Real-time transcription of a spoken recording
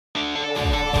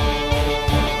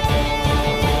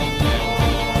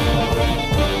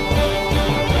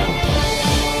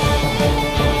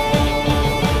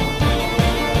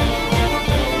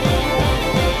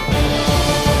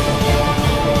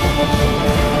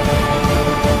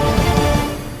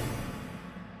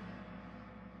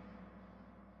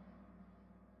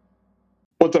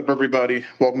everybody?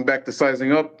 Welcome back to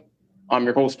Sizing Up. I'm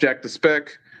your host, Jack the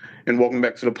Spec, and welcome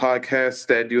back to the podcast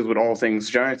that deals with all things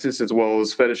Giantess as well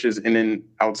as fetishes in and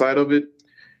outside of it.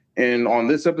 And on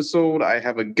this episode, I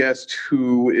have a guest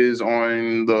who is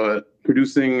on the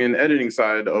producing and editing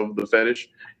side of the fetish.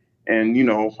 And,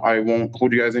 I won't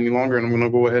hold you guys any longer, and I'm going to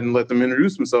go ahead and let them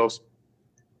introduce themselves.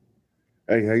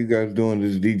 Hey, how you guys doing?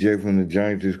 This is DJ from the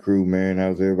Giantess Crew, man.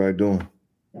 How's everybody doing?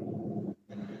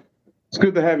 It's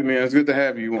good to have you, man. It's good to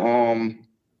have you.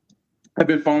 I've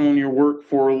been following your work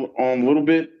for a little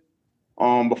bit.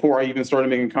 Before I even started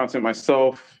making content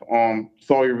myself,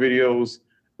 saw your videos,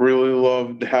 really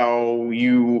loved how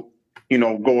you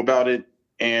go about it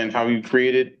and how you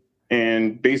create it.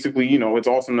 And basically, it's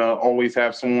awesome to always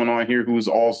have someone on here who's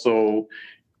also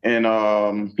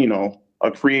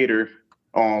a creator.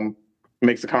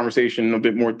 Makes the conversation a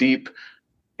bit more deep.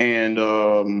 And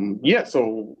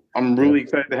so I'm really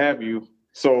excited to have you.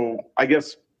 So I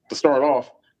guess to start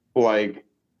off, like,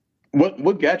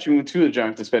 what got you into the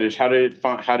Giantess fetish? How did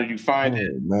you find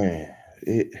it? Man,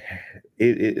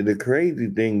 the crazy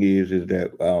thing is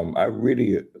that I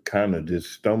really kind of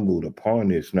just stumbled upon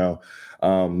this. Now,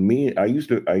 I used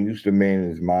to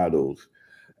manage models,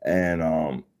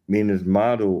 and me and this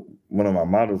model, one of my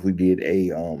models, we did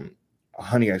a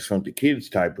Honey I Shrunk the Kids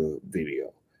type of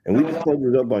video. And we just put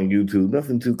it up on YouTube.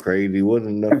 Nothing too crazy. It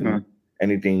wasn't nothing,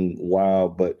 anything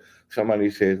wild. But somebody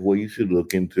says, well, you should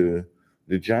look into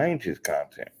the Giantess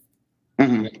content.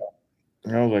 And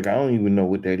I was like, I don't even know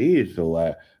what that is. So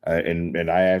I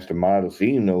asked the model,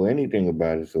 she didn't know anything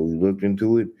about it. So we looked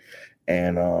into it,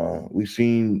 and we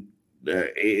seen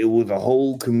it was a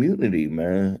whole community,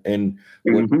 man. And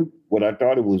what I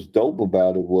thought it was dope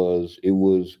about it was it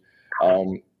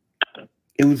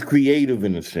was creative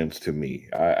in a sense to me.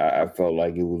 I felt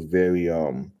like it was very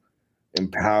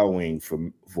empowering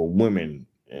for women,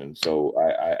 and so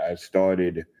I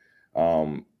started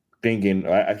thinking.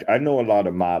 I know a lot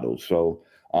of models, so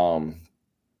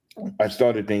I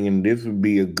started thinking this would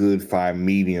be a good fine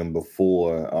medium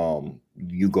before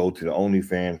you go to the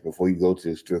OnlyFans, before you go to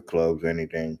the strip clubs or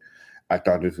anything. I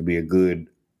thought this would be a good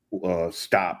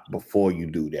stop before you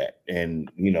do that, and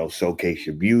showcase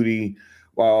your beauty.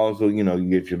 While also, you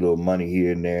get your little money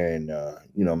here and there and,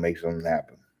 make something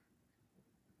happen.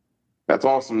 That's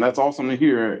awesome. That's awesome to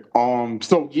hear.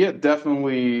 So yeah,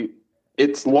 definitely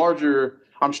it's larger.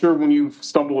 I'm sure when you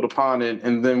stumbled upon it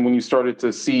and then when you started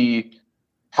to see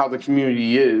how the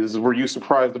community is, were you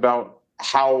surprised about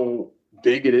how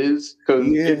big it is?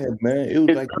 Yeah, man. It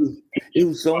was like it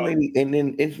was so many, and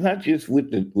then it's not just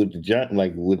with the giant,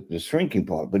 like with the shrinking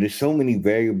part, but there's so many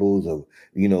variables of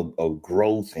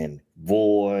growth and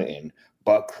vor and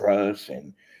butt crust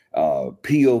and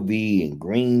POV and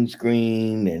green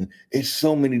screen, and it's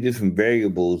so many different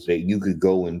variables that you could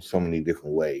go in so many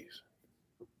different ways.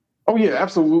 Oh yeah,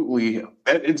 absolutely.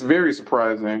 It's very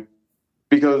surprising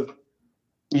because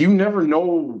you never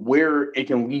know where it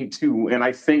can lead to. And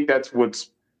I think that's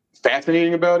what's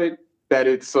fascinating about it, that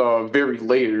it's very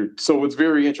layered. So it's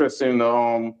very interesting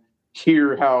to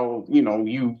hear how,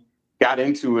 you got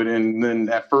into it. And then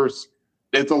at first,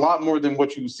 it's a lot more than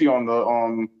what you see on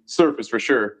the surface for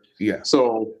sure. Yeah.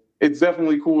 So it's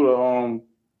definitely cool to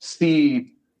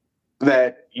see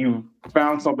that you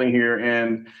found something here.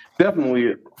 And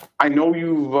definitely, I know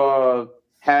you've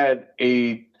had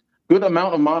a good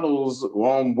amount of models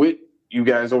with you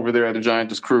guys over there at the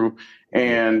Giantess Crew.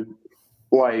 And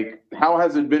like, how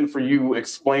has it been for you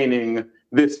explaining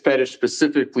this fetish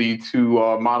specifically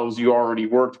to models you already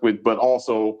worked with, but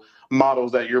also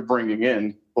models that you're bringing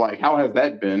in? Like, how has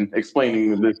that been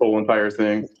explaining this whole entire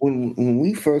thing? When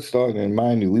we first started, and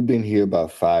mind you, we've been here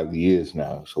about 5 years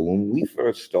now. So when we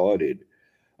first started,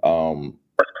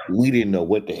 we didn't know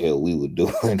what the hell we were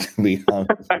doing, to be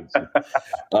honest with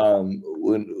you.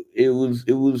 When it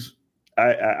was,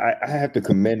 I have to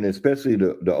commend, especially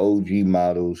the OG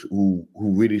models who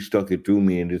really stuck it through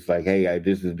me, and it's like, hey,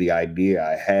 this is the idea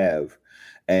I have,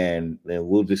 and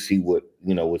we'll just see what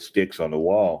sticks on the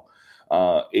wall.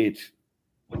 It's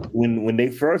when they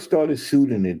first started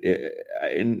shooting it,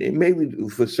 and maybe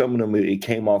for some of them it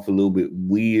came off a little bit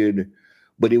weird.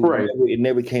 But it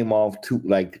never came off to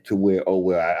where, oh,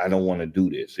 well, I don't want to do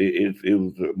this. It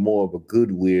was more of a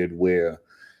good weird where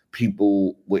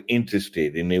people were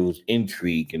interested and there was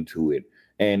intrigue into it.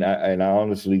 And I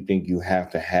honestly think you have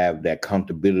to have that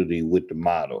comfortability with the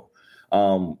model.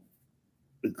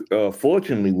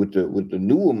 Fortunately, with the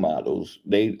newer models,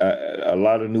 a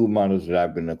lot of new models that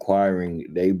I've been acquiring,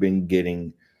 they've been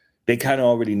getting, they kind of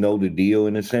already know the deal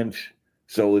in a sense.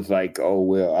 So it's like, oh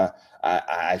well,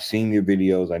 I seen your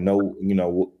videos. I know,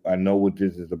 I know what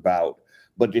this is about.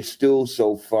 but it's still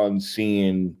so fun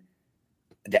seeing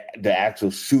the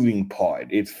actual shooting part.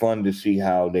 It's fun to see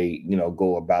how they,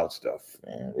 go about stuff.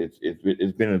 And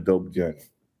it's been a dope journey.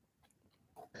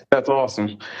 That's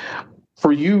awesome.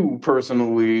 For you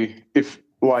personally, if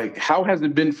like, how has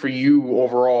it been for you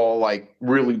overall, like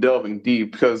really delving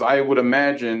deep? Because I would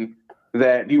imagine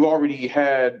that you've already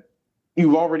had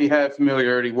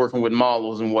familiarity working with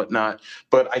models and whatnot.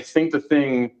 But I think the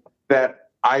thing that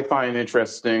I find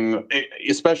interesting,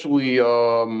 especially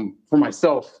for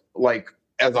myself, like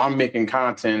as I'm making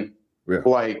content, Yeah.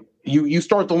 like you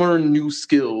start to learn new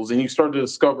skills and you start to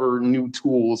discover new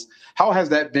tools. How has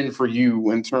that been for you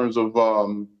in terms of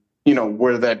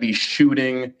whether that be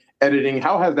shooting, editing?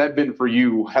 How has that been for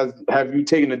you? Have you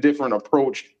taken a different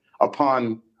approach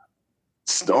upon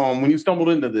when you stumbled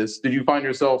into this? Did you find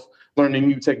yourself learning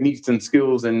new techniques and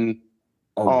skills and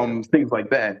Oh yeah. things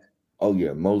like that? Oh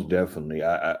yeah, most definitely.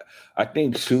 I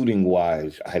think shooting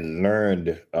wise, I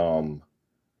learned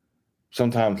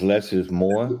sometimes less is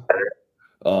more.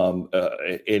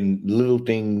 And little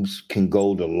things can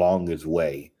go the longest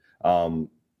way. And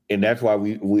that's why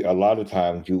we a lot of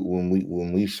times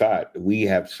when we shot, we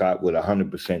have shot with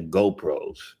 100%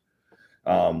 GoPros.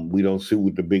 We don't shoot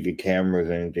with the bigger cameras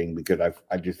or anything because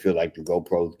I just feel like the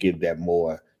GoPros give that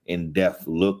more in-depth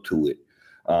look to it.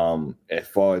 As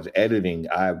far as editing,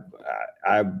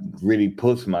 I really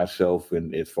pushed myself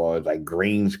in as far as like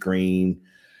green screen.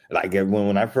 Like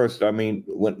when I first, I mean,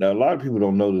 when a lot of people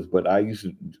don't know this, but I used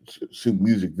to shoot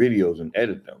music videos and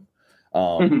edit them.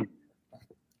 Mhm.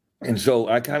 And so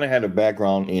I kind of had a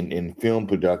background in film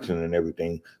production and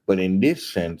everything, but in this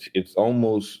sense, it's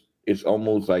almost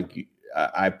like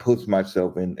I put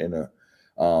myself in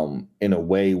a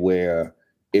way where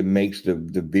it makes the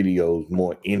videos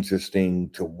more interesting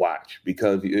to watch,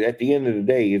 because at the end of the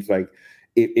day, it's like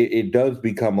it does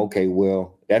become okay.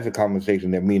 Well, that's a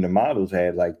conversation that me and the models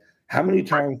had. Like, how many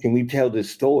times can we tell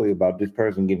this story about this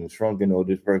person getting shrunken or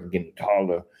this person getting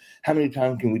taller? How many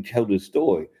times can we tell this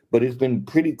story? But it's been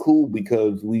pretty cool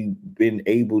because we've been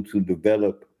able to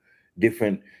develop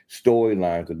different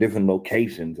storylines or different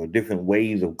locations or different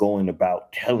ways of going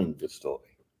about telling the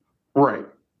story. Right.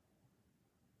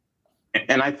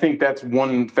 And I think that's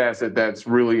one facet that's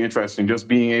really interesting, just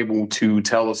being able to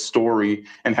tell a story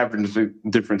and having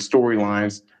different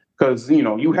storylines. Because,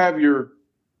 you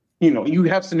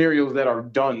have scenarios that are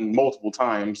done multiple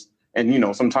times.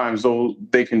 And, sometimes those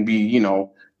they can be,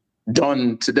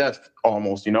 done to death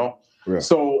almost. Yeah.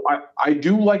 So I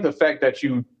do like the fact that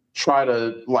you try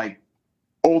to like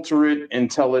alter it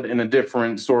and tell it in a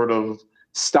different sort of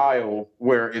style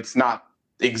where it's not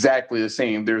exactly the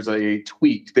same. There's a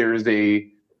tweak, there's a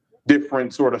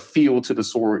different sort of feel to the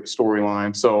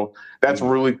storyline. So that's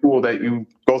really cool that you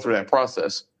go through that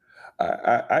process.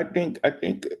 I think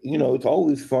it's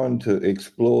always fun to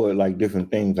explore like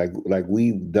different things like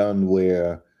we've done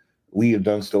where we have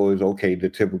done stories. Okay, the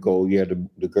typical, yeah,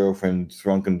 the girlfriend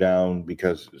shrunken down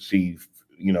because she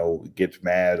gets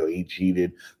mad or he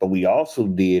cheated, but we also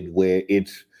did where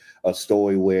it's a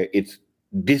story where it's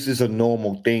this is a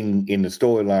normal thing in the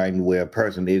storyline where a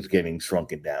person is getting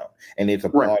shrunken down and it's a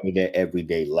Right. part of their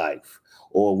everyday life.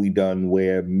 Or we done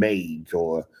where maids,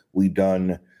 or we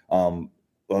done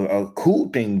a cool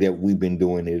thing that we've been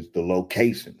doing is the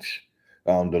locations.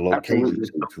 The Absolutely.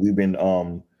 locations. We've been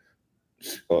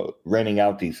renting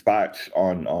out these spots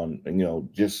on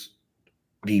just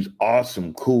these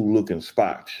awesome, cool looking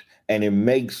spots, and it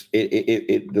makes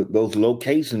those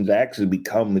locations actually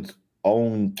become its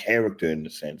own character in the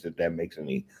sense, if that makes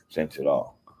any sense at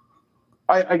all.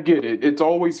 I get it. It's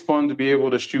always fun to be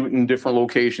able to shoot in different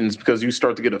locations because you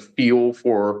start to get a feel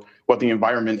for what the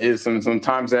environment is. And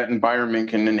sometimes that environment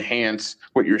can enhance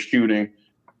what you're shooting.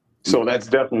 Yeah. So that's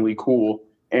definitely cool.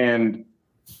 And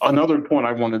another point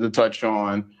I wanted to touch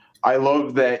on, I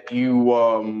love that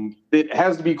it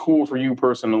has to be cool for you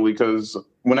personally, because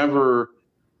whenever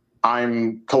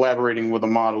I'm collaborating with a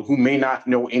model who may not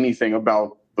know anything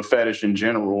about the fetish in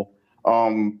general,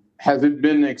 has it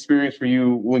been an experience for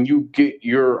you when you get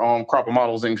your crop of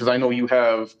models in? Because I know you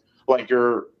have like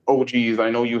your OGs, I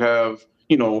know you have,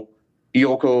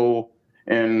 Yoko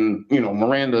and,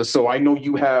 Miranda. So I know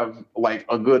you have like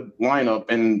a good lineup,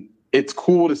 and it's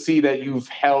cool to see that you've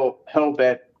held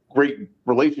that great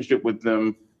relationship with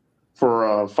them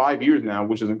for 5 years now,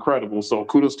 which is incredible. So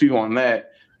kudos to you on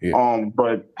that. Yeah.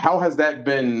 But how has that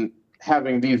been,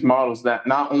 having these models that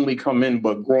not only come in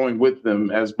but growing with them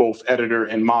as both editor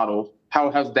and model? How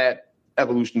has that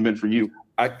evolution been for you?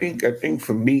 I think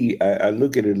for me, I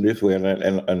look at it this way,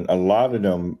 and a lot of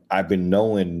them I've been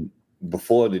knowing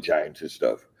before the Giants and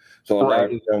stuff. So a lot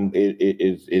Right. of them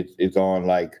it's on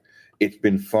like it's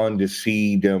been fun to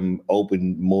see them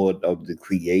open more of the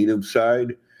creative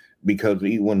side, because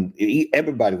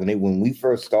everybody, when we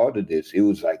first started this, it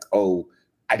was like, oh,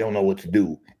 I don't know what to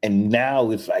do, and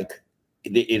now it's like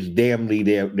it's damnly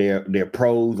they're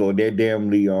pros, or they're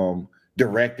damnly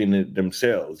directing it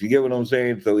themselves. You get what I'm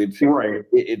saying? So Right.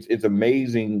 it's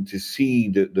amazing to see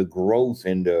the growth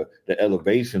and the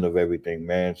elevation of everything,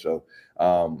 man. So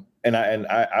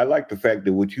I like the fact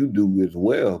that what you do as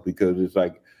well, because it's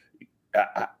like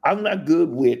I'm not good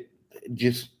with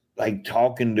just like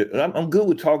talking to. I'm good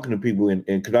with talking to people, and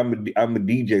because I'm a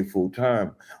DJ full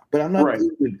time, but I'm not Right.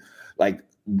 good with like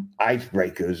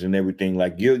icebreakers and everything.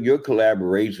 Like your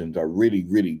collaborations are really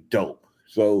really dope.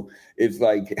 So it's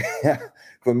like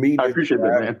for me I just to appreciate that,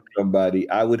 collab man. with somebody,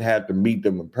 I would have to meet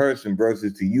them in person.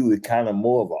 Versus to you, it's kind of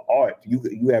more of an art.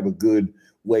 You have a good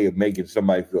way of making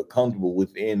somebody feel comfortable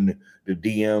within the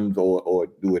DMs or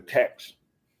through a text.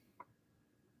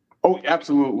 Oh,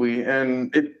 absolutely.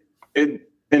 And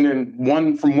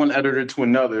then from one editor to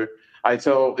another, it's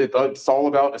all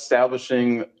about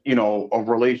establishing, a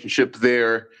relationship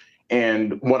there.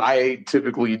 And what I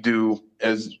typically do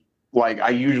is, like, I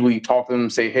usually talk to them,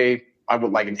 say, hey, I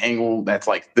would like an angle that's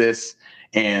like this,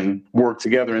 and work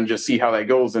together and just see how that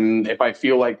goes. And if I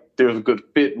feel like there's a good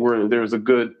fit, where there's a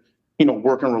good,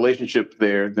 working relationship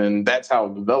there, then that's how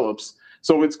it develops.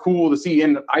 So it's cool to see.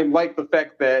 And I like the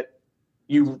fact that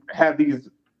you have these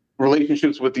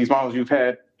relationships with these models you've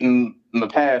had in the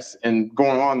past and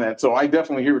going on that. So I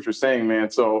definitely hear what you're saying, man.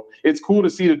 So it's cool to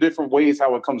see the different ways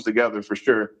how it comes together, for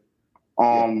sure.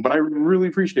 Yeah. But I really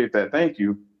appreciate that. Thank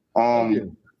you. Oh, yeah.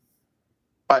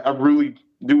 I really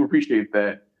do appreciate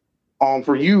that.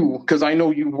 For you, because I know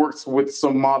you worked with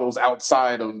some models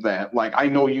outside of that. Like, I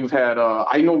know you've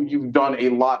done a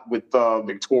lot with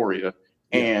Victoria,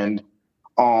 Yeah. and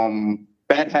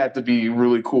that had to be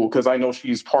really cool, because I know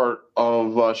she's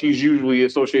usually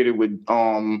associated with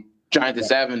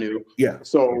Giantess Avenue. Yeah.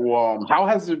 So how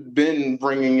has it been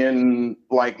bringing in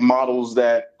like models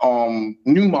that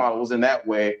new models in that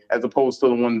way, as opposed to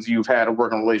the ones you've had a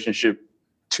working relationship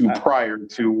to I, prior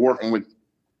to working with?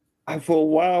 for a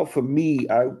while, for me,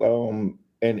 and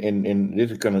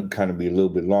this is gonna kind of be a little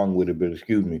bit long with it, but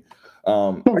excuse me.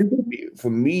 For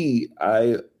me,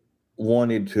 I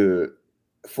wanted to,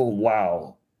 for a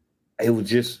while, it was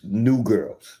just new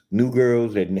girls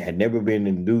that had never been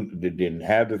that didn't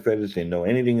have the fetish, didn't know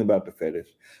anything about the fetish.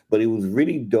 But it was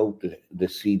really dope to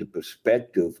see the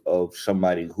perspective of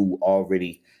somebody who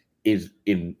already is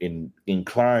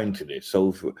inclined to this.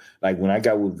 So like when I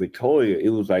got with Victoria, it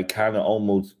was like kind of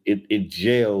almost it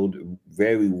gelled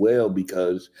very well,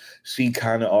 because she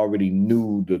kind of already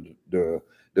knew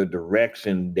the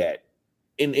direction that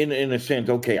in a sense,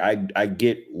 okay, I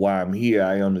get why I'm here.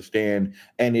 I understand,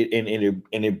 and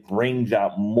it brings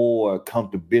out more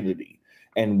comfortability,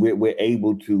 and we're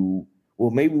able to.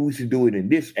 Well, maybe we should do it in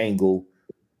this angle,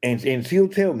 and she'll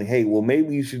tell me, hey, well,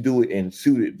 maybe you should do it and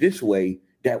suit it this way.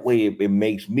 That way, it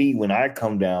makes me, when I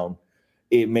come down,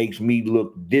 it makes me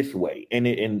look this way,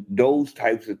 and those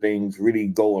types of things really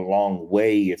go a long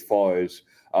way as far as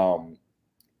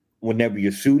whenever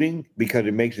you're shooting, because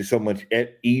it makes it so much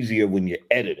easier when you're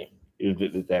editing.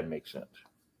 Does that make sense?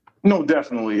 No,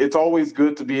 definitely. It's always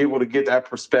good to be able to get that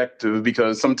perspective,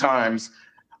 because sometimes,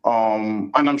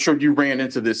 and I'm sure you ran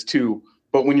into this too,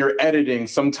 but when you're editing,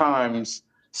 sometimes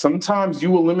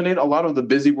you eliminate a lot of the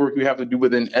busy work you have to do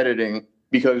within editing,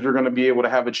 because you're going to be able to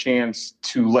have a chance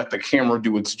to let the camera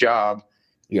do its job.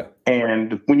 Yeah.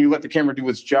 And when you let the camera do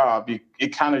its job,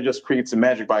 it kind of just creates a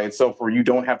magic by itself, where you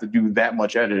don't have to do that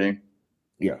much editing.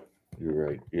 Yeah, you're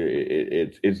right.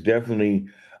 It's definitely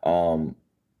and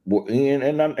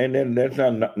then that's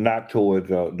not towards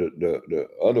the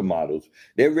other models.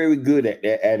 They're very good at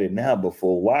it now. But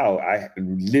for a while, I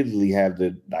literally have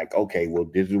to, like, okay, well,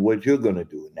 this is what you're gonna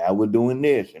do. Now we're doing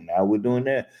this, and now we're doing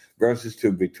that. Versus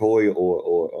to Victoria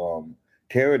or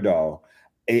Terradol,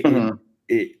 Mhm.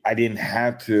 I didn't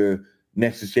have to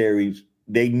necessarily.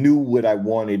 They knew what I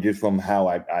wanted just from how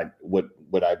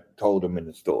what I told them in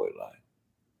the storyline.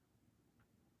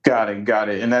 Got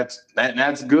it. And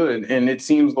that's good. And it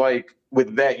seems like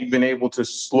with that, you've been able to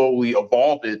slowly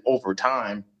evolve it over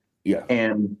time. Yeah.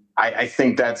 And I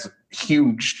think that's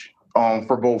huge,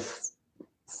 for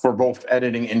both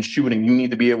editing and shooting. You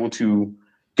need to be able to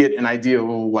get an idea of,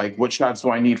 like, what shots do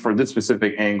I need for this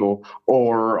specific angle,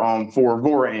 or for a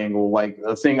vor angle. Like,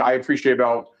 the thing I appreciate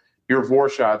about your vor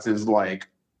shots is, like,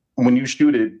 when you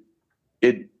shoot it,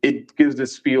 it gives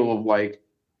this feel of like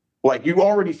you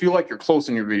already feel like you're close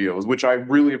in your videos, which I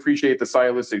really appreciate the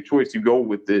stylistic choice you go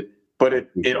with it. but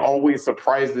it always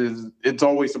surprises. It's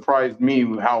always surprised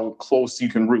me how close you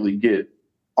can really get.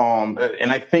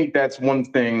 And I think that's one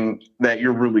thing that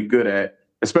you're really good at,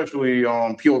 especially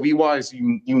POV wise.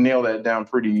 You nail that down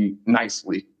pretty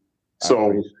nicely.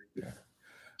 So,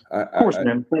 of course,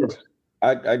 man.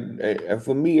 Of course.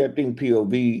 For me, I think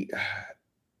POV.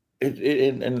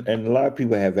 And a lot of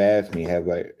people have asked me,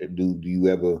 do you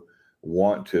ever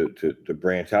want to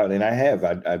branch out? And I have.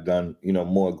 I've done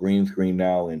more green screen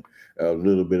now and a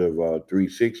little bit of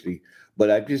 360.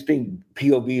 But I just think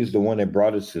POV is the one that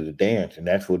brought us to the dance, and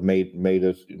that's what made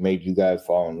you guys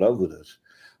fall in love with us.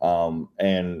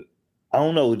 And I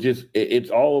don't know, it's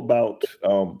all about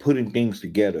putting things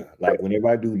together. Like whenever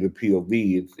I do the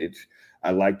POV,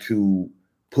 I like to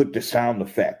put the sound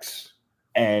effects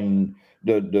and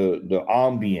the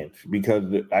ambience, because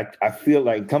I feel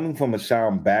like, coming from a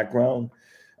sound background,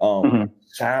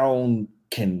 sound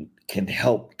can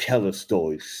help tell a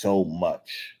story so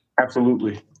much.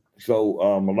 Absolutely. So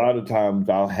a lot of times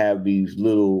I'll have these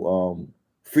little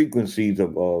frequencies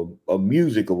of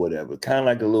music or whatever, kind of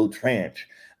like a little trance,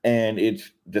 and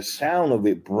it's the sound of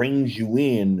it brings you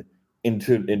in and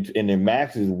it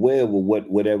matches well with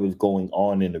whatever's going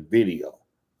on in the video.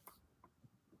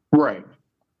 Right.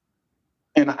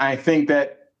 And I think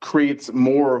that creates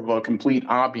more of a complete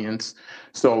ambience.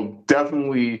 So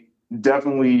definitely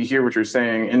hear what you're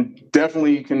saying, and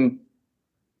definitely can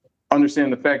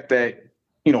understand the fact that,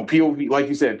 POV, like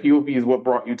you said, POV is what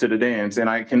brought you to the dance. And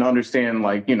I can understand,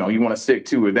 like, you want to stick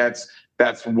to it. That's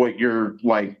what you're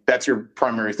like, that's your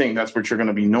primary thing. That's what you're going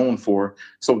to be known for.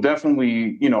 So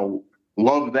definitely,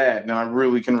 love that. And I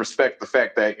really can respect the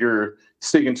fact that you're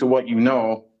sticking to what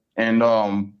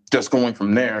and just going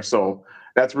from there. So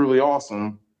that's really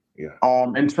awesome. Yeah.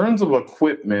 In terms of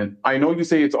equipment, I know you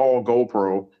say it's all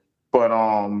GoPro, but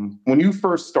when you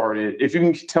first started, if you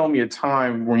can tell me a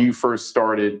time when you first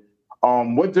started,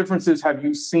 what differences have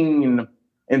you seen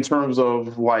in terms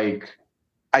of, like,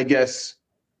 I guess,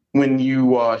 when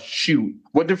you shoot?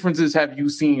 What differences have you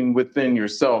seen within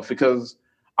yourself? Because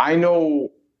I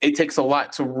know it takes a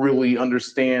lot to really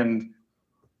understand,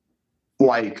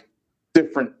 like,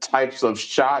 different types of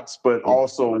shots, but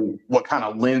also what kind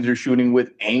of lens you're shooting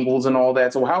with, angles and all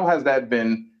that. So how has that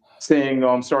been, starting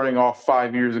off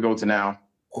 5 years ago to now?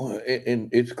 And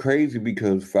it's crazy,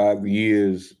 because 5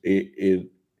 years,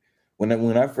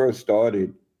 when I first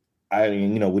started,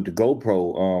 with the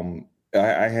GoPro,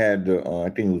 I had I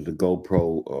think it was the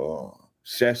GoPro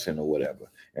Session or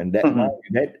whatever, and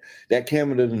that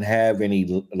camera doesn't have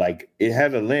any, like, it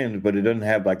has a lens, but it doesn't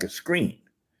have like a screen.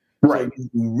 Right. So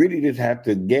you really just have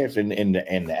to guess, and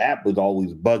the app was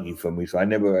always buggy for me, so I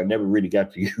never really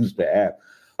got to use the app.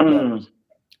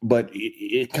 But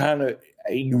it kind of,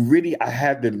 I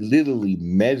had to literally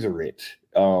measure it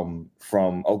from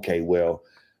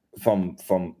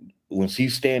when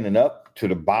she's standing up to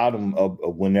the bottom of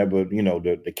whenever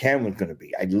the camera's going to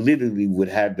be. I literally would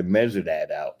have to measure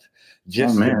that out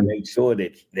just to make sure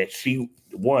that she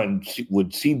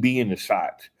would she be in the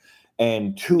shot,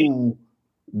 and two,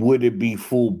 would it be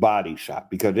full body shot?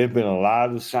 Because there's been a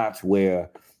lot of shots where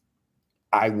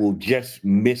I will just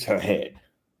miss her head.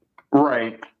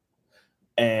 Right.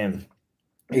 And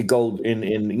it goes in,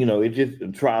 it's just a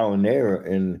trial and error.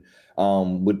 And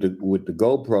with the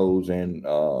GoPros and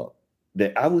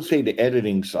I would say the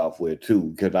editing software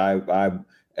too, because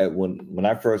when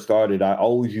I first started, I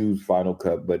always used Final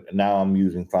Cut, but now I'm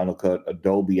using Final Cut,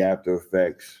 Adobe After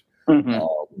Effects.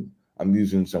 I'm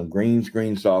using some green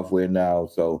screen software now,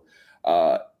 so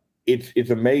it's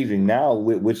amazing. Now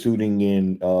we're shooting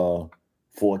in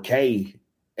 4K,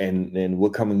 and we're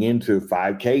coming into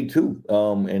 5K too,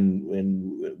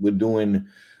 and we're doing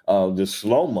the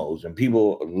slow-mos, and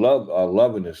people are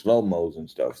loving the slow-mos and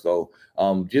stuff. So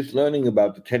just learning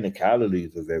about the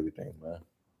technicalities of everything, man.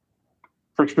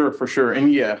 For sure.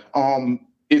 And yeah,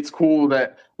 it's cool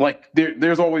that, like,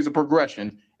 there's always a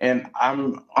progression. And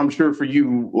I'm sure for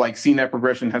you, like, seeing that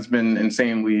progression has been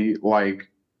insanely, like,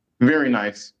 very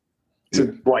nice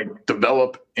to like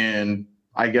develop and,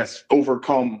 I guess,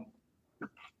 overcome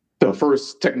the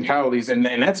first technicalities. And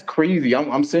that's crazy.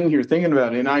 I'm sitting here thinking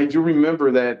about it, and I do remember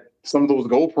that some of those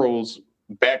GoPros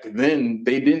back then,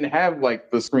 they didn't have, like,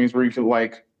 the screens where you could,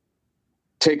 like,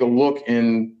 take a look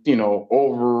and,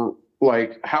 over,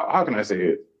 like, how can I say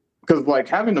it? Because, like,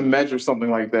 having to measure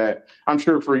something like that, I'm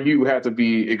sure for you had to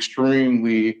be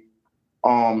extremely,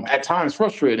 at times,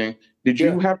 frustrating. Did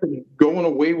you have to go in a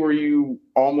way where you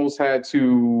almost had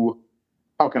to,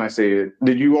 how can I say it?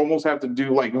 Did you almost have to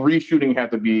do, like, reshooting had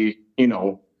to be,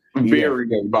 very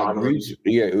bothering?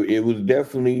 Yeah, it was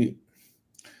definitely,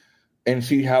 And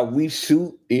see how we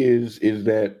shoot is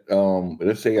that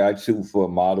let's say I shoot for a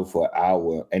model for an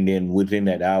hour, and then within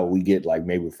that hour we get like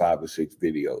maybe 5 or 6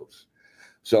 videos.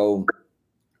 So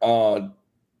uh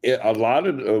a lot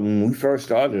of when we first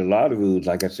started, a lot of it was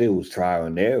like I said, it was trial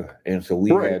and error, and so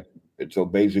we Right. had so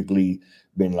basically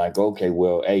been like, okay,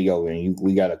 well, hey yo, and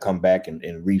we got to come back and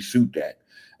reshoot that,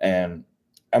 and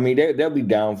I mean they'll be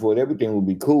down for it. Everything will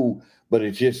be cool, but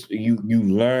it's just you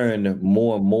learn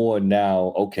more and more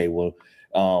now. Okay, well,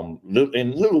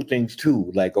 and little things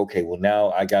too, like okay, well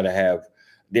now I got to have.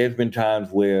 There's been times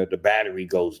where the battery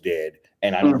goes dead,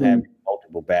 and I don't have Hmm.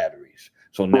 multiple batteries.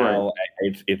 So Right. now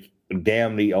it's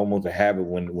damn near almost a habit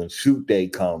when shoot day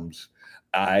comes.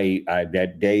 I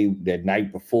that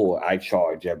night before I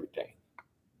charge everything.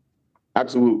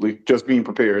 Absolutely. Just being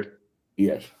prepared.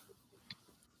 Yes.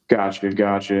 Gotcha,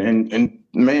 gotcha. And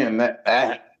man,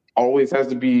 that always has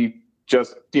to be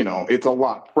just, it's a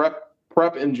lot.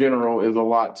 Prep in general is a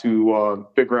lot to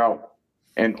figure out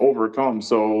and overcome.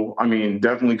 So, I mean,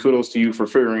 definitely kudos to you for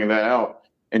figuring that out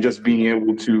and just being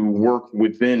able to work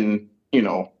within,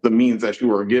 the means that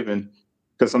you are given.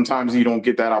 Because sometimes you don't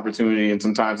get that opportunity, and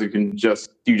sometimes you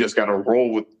just got to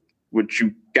roll with what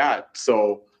you got.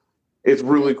 So, it's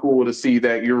really cool to see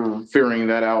that you're figuring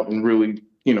that out and really,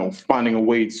 finding a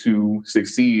way to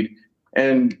succeed.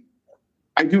 And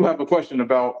I do have a question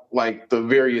about like the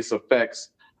various effects,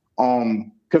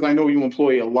 because I know you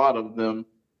employ a lot of them.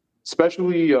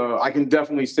 Especially, I can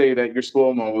definitely say that your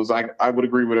slow mos. I would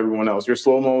agree with everyone else. Your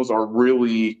slow mos are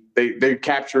really they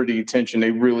capture the attention.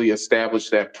 They really establish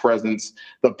that presence,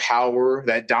 the power,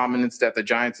 that dominance that the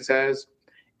Giantess has.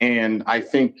 And I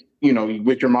think,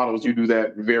 with your models, you do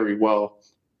that very well.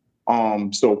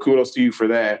 So kudos to you for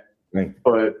that. Right.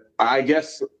 But I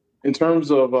guess in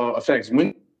terms of effects,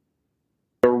 when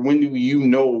do you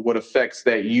know what effects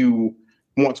that you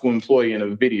want to employ in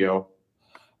a video?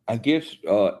 I guess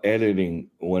editing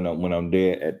when I'm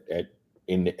there at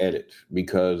in the edits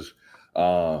because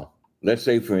uh let's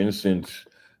say for instance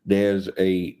there's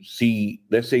a she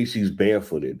let's say she's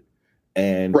barefooted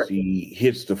and Right. she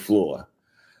hits the floor.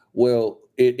 Well,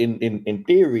 in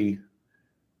theory,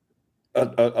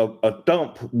 a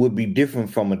thump would be different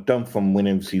from a thump from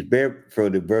whenever she's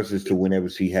barefooted versus to whenever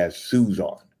she has shoes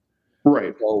on.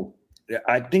 Right. So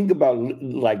I think about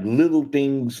like little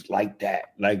things like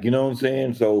that, like you know what I'm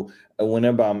saying. So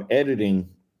whenever I'm editing,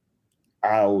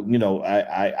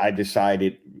 I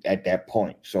decided at that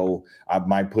point. So I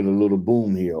might put a little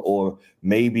boom here, or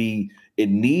maybe it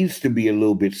needs to be a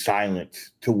little bit silent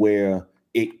to where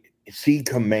it she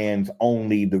commands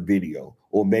only the video,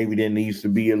 or maybe there needs to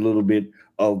be a little bit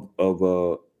of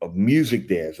music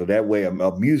there, so that way a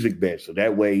music bed, so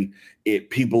that way it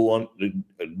people on.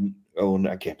 Oh,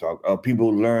 I can't talk. People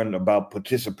learn about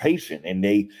participation, and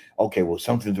they okay. Well,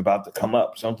 something's about to come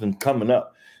up. Something's coming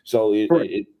up. So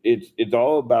Right. it's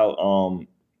all about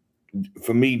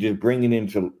for me just bringing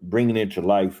into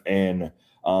life and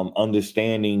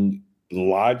understanding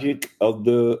logic of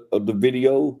the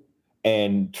video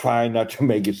and trying not to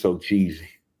make it so cheesy.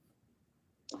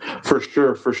 For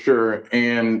sure, for sure.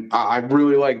 And I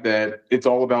really like that. It's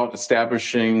all about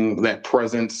establishing that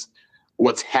presence,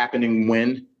 what's happening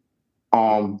when,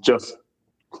 just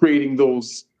creating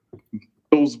those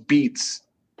beats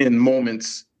in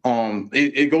moments.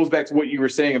 It goes back to what you were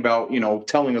saying about,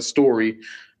 telling a story.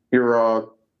 You're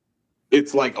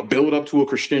it's like a build up to a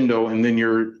crescendo, and then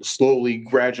you're slowly,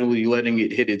 gradually letting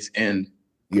it hit its end.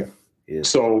 Yeah. Yes.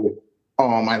 So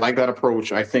I like that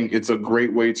approach. I think it's a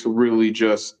great way to really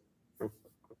just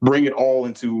bring it all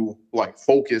into like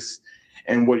focus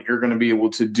and what you're going to be able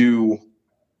to do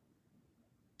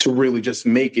to really just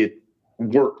make it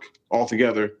work all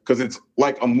together, because it's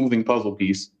like a moving puzzle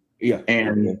piece. Yeah. It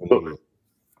And definitely is.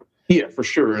 yeah, for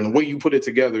sure. And the way you put it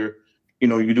together,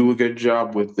 you do a good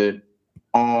job with it.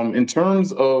 In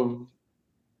terms of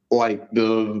like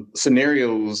the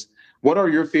scenarios, what are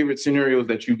your favorite scenarios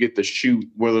that you get to shoot,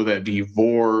 whether that be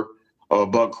vor,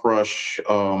 butt crush,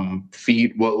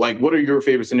 feet? What are your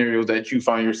favorite scenarios that you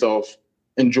find yourself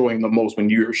enjoying the most when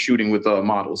you're shooting with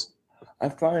models? I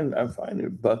find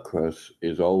that butt crush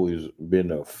has always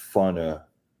been a funner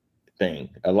thing.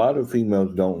 A lot of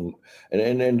females don't,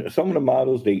 and some of the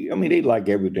models they like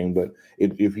everything, but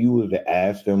if you were to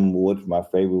ask them what's my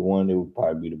favorite one, it would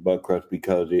probably be the butt crush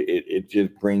because it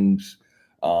just brings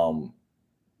um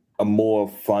a more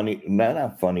funny,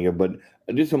 not funnier, but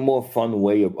just a more fun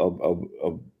way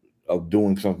of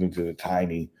doing something to the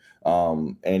tiny.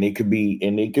 And it could be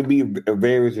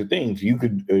various of things. You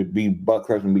could be butt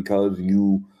crushing because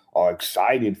you are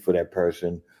excited for that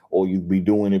person, or you be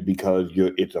doing it because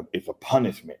it's a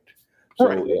punishment.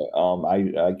 So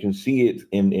yeah, I can see it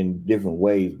in different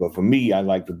ways, but for me, I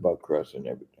like the butt crust and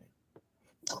everything.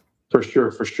 For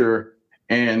sure, for sure.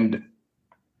 And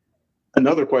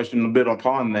another question, a bit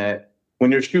upon that,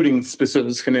 when you're shooting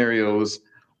specific scenarios,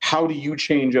 how do you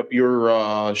change up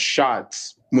your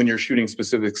shots when you're shooting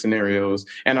specific scenarios?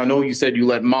 And I know you said you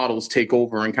let models take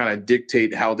over and kind of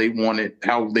dictate how they want it,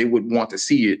 how they would want to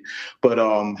see it. But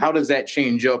how does that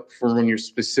change up for when you're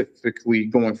specifically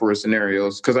going for a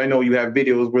scenarios? Because I know you have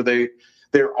videos where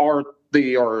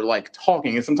they are like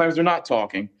talking, and sometimes they're not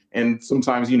talking, and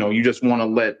sometimes you just want to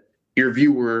let your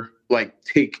viewer like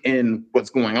take in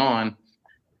what's going on.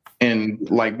 And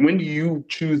like, when do you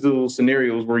choose those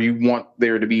scenarios where you want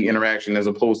there to be interaction as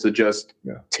opposed to just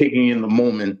taking in the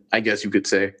moment, I guess you could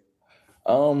say?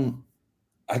 Um,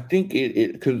 I think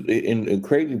it because in the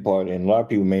crazy part, and a lot of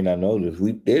people may not know this,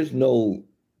 there's no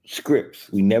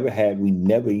scripts. We never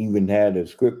even had a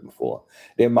script before.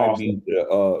 There might be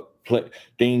Awesome.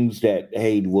 things that,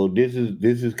 hey, well, this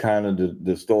is kind of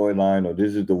the storyline, or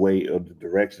this is the way of the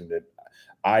direction that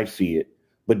I see it.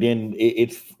 But then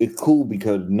it's cool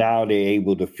because now they're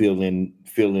able to fill in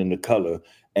the color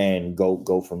and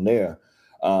go from there.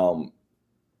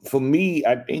 For me,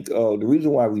 I think the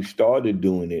reason why we started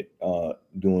doing it,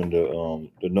 doing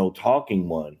the no talking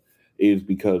one, is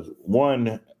because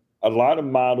one, a lot of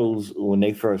models when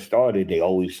they first started, they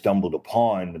always stumbled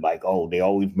upon like, oh, they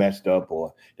always messed up,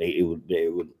 or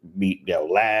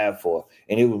they'll laugh,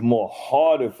 and it was more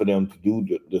harder for them to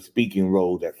do the speaking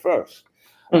roles at first.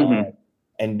 Uh, Mm-hmm.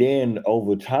 and then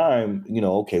over time,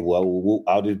 okay, well,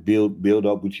 I'll just build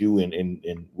up with you,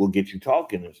 and we'll get you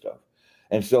talking and stuff.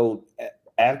 And so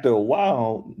after a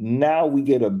while, now we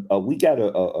got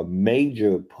a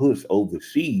major push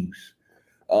overseas,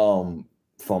 um,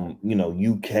 from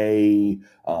UK,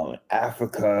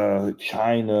 Africa,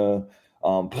 China,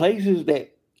 places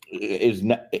that is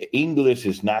not English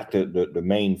is not the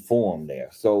main form there.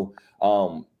 So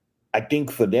I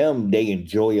think for them they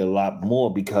enjoy a lot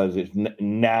more because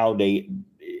now they're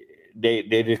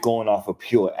just going off of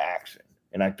pure action,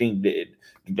 and I think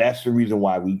that's the reason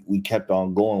why we kept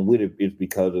on going with it, is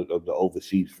because of the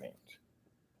overseas fans.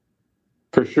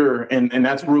 For sure. And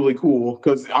that's really cool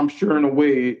because I'm sure in a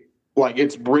way, like,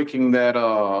 it's breaking that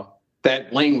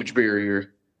language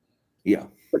barrier, Yeah,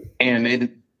 and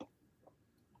it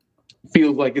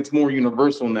feels like it's more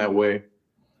universal in that way.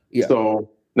 yeah. So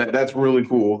that's really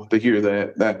cool to hear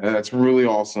that. That's really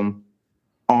awesome.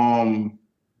 Um,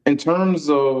 in terms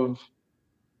of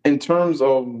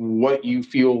what you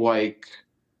feel like,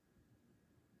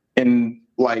 and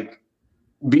like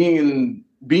being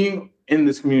in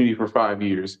this community for 5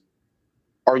 years,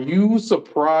 are you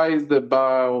surprised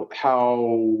about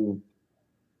how,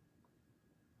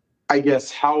 I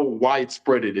guess, how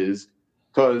widespread it is?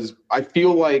 Because I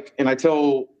feel like, and I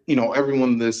tell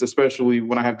everyone this, especially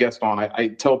when I have guests on, I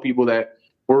tell people that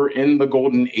we're in the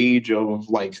golden age of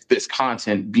like this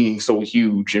content being so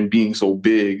huge and being so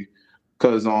big.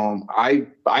 Because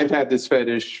I've had this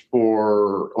fetish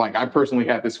for, like, I personally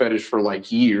had this fetish for like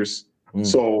years. Mm.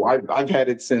 So I've had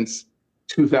it since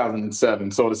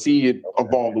 2007. So to see it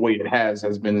evolve the way it has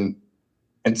been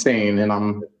insane,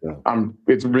 and Yeah.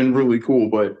 it's been really cool.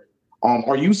 But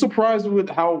are you surprised with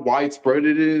how widespread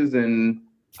it is? And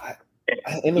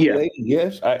In a yeah, way,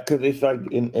 yes, because it's like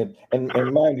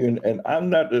and mind you, and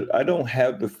I don't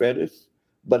have the fetish,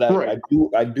 but right,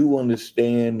 I do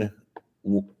understand,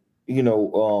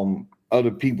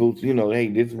 other people's, hey,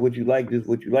 this is what you like, this is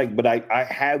what you like, but I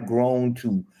have grown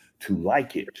to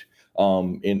like it,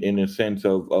 in a sense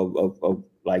of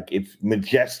like it's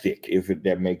majestic, if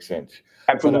that makes sense.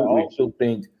 But I absolutely. also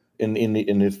think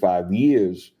in this 5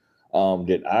 years,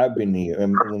 that I've been here,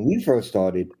 and when we first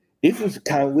started, this was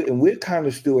kind of, and we're kind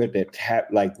of still at that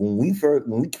like when we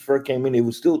first came in, it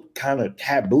was still kind of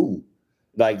taboo,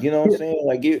 like, what I'm Yeah, saying,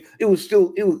 like it was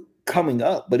coming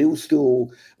up, but it was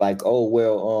still like, oh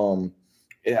well,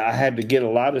 yeah, I had to get a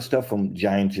lot of stuff from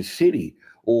Giantess City,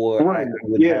 or right,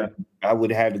 yeah, I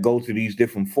would have to go to these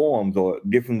different forums or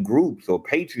different groups or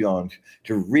Patreons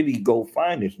to really go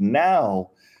find this.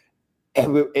 Now,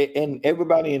 and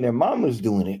everybody and their mama's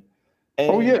doing it,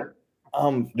 oh and yeah,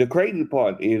 the crazy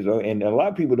part is, and a lot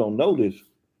of people don't know this.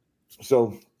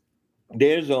 So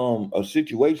there's a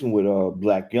situation with a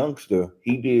black youngster.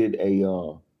 He did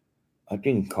I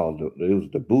think it was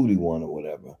the booty one or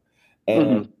whatever.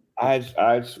 And hmm, I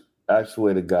I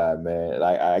swear to God, man,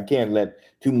 like I can't let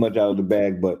too much out of the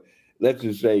bag, but let's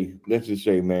just say,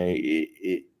 man,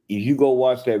 if you go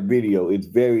watch that video, it's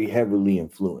very heavily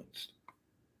influenced.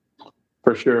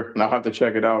 for sure. And I'll have to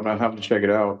check it out.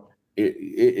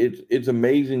 It's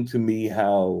amazing to me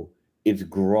how it's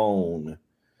grown,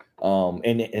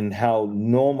 and how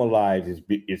normalized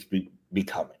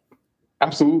becoming.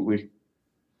 Absolutely.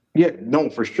 Yeah, no,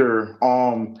 for sure.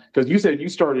 Because you said you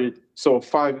started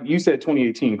you said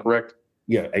 2018, correct?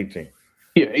 Yeah, 18.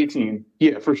 Yeah, 18.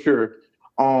 Yeah, for sure.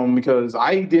 Because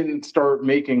I didn't start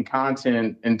making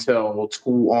content until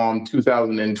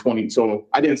 2020. So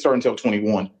I didn't start until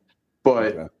 21.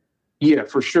 But Okay. yeah,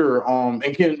 for sure.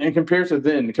 In comparison to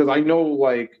then, because I know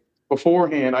like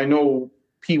beforehand, I know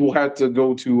people had to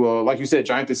go to like you said,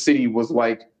 Giantess City was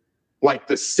like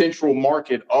the central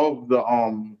market of the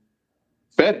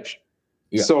fetish.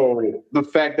 Yeah. So the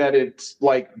fact that it's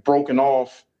like broken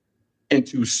off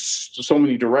into so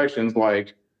many directions,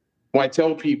 like when I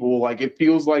tell people, like it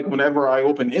feels like whenever I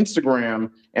open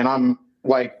Instagram and I'm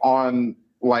like on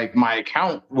like my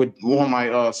account with on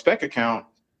my spec account,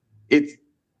 it's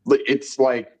it's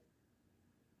like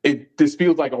it this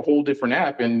feels like a whole different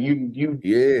app, and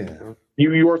Yeah.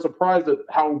 you are surprised at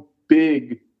how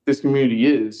big this community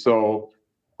is. So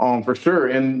for sure.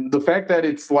 And the fact that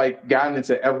it's like gotten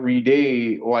into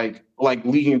everyday, like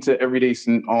leading to everyday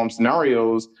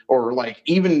scenarios, or like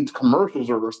even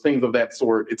commercials or things of that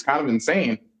sort, it's kind of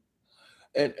insane.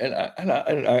 And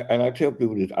I tell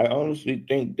people this. I honestly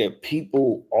think that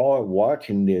people are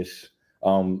watching this.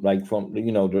 Like from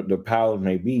the powers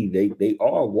may be, they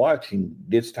are watching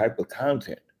this type of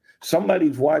content.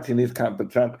 Somebody's watching this type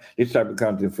of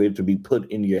content for it to be put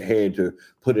in your head, to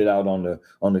put it out on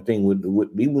the thing, with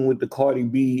even with the Cardi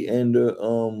B and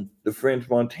the French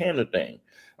Montana thing,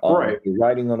 Right. the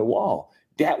writing on the wall.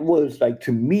 That was like,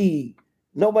 to me,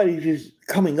 nobody's just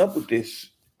coming up with this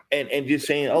and just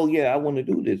saying, "Oh yeah, I want to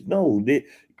do this." No,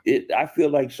 I feel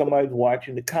like somebody's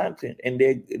watching the content, and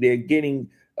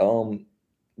um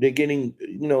they're getting,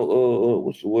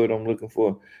 what's the word I'm looking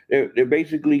for? They're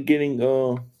basically getting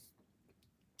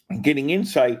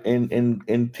insight,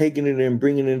 and taking it and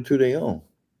bringing it into their own.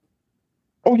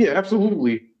 Oh yeah,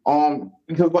 absolutely.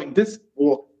 Because like this,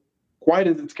 well, quite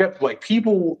as it's kept, like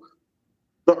people,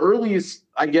 the earliest,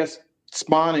 I guess,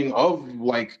 spawning of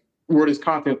like where this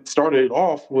content started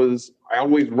off was, I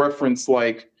always reference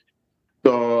like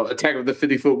the Attack of the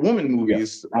 50-Foot Woman Yeah,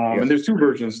 movies. yeah, And there's two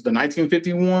versions: the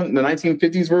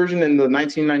 1950s version, and the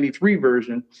 1993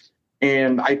 version.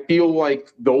 And I feel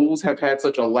like those have had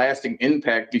such a lasting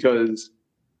impact because,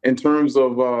 in terms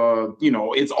of,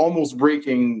 it's almost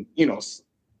breaking,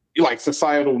 like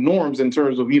societal norms in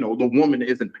terms of, the woman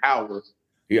is in power.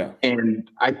 yeah. And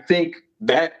I think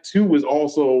that too is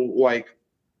also like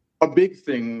a big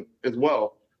thing as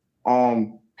well.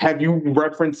 Have you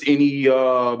referenced any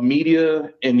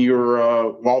media in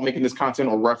your while making this content,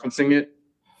 or referencing it?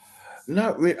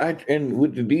 Not really. And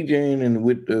with the DJing and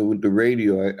with the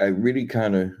radio, I really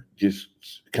kind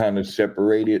of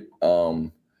separated.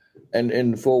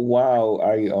 And for a while,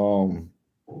 I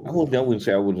wouldn't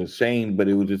say I was insane, but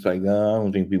it was just like, I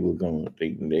don't think people are gonna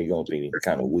think, they're gonna think it's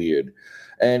kind of weird.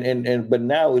 But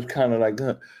now it's kind of like,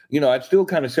 I still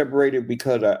kind of separated,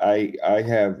 because I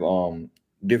have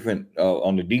different,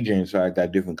 on the DJing side, I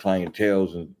got different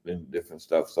clientels and different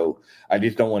stuff. So I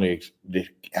just don't want to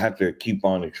have to keep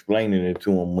on explaining it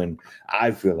to them when I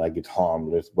feel like it's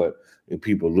harmless, but if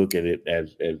people look at it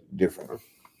as different.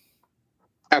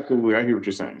 Absolutely, I hear what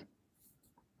you're saying.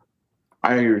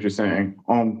 I hear what you're saying.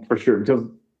 For sure. Because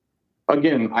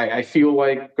again, I feel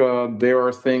like there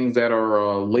are things that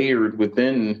are layered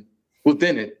within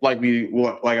it, like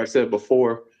I said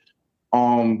before.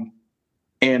 Um,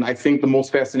 and I think the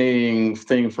most fascinating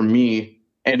thing for me,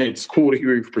 and it's cool to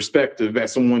hear your perspective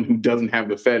as someone who doesn't have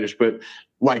the fetish, but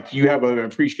like you have an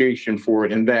appreciation for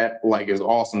it, and that like is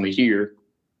awesome to hear.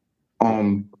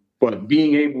 But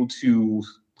being able to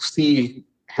see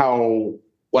how,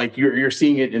 like, you're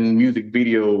seeing it in music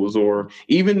videos, or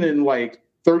even in like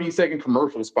 30-second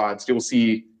commercial spots, you'll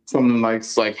see something like,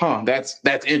 it's like, huh, that's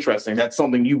interesting. That's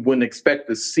something you wouldn't expect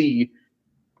to see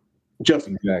just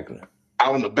Exactly.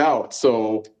 out and about.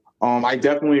 So I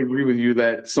definitely agree with you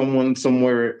that someone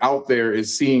somewhere out there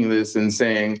is seeing this and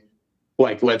saying,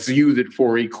 like, let's use it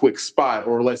for a quick spot,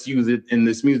 or let's use it in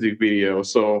this music video.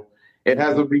 So it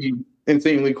has to be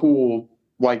insanely cool,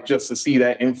 like, just to see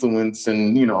that influence,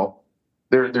 and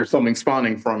there's something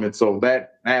spawning from it. So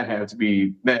that had to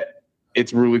be that.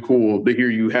 It's really cool to hear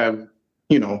you have,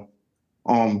 you know,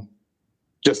 um,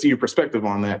 just see your perspective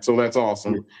on that. So that's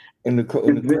awesome. And the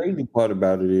crazy part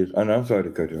about it is, and I'm sorry to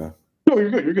cut you off. No, you're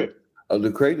good. You're good.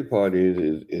 The crazy part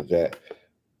is that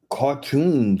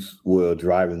cartoons were a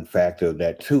driving factor of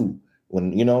that too.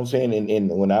 When, you know what I'm saying, and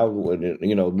when I was,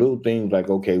 little things like,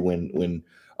 okay, when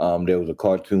there was a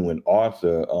cartoon when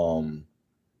Arthur,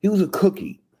 he was a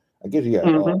cookie. I guess he had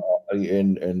Mm-hmm.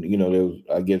 and there was,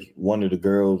 I guess, one of the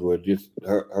girls was just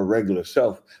her regular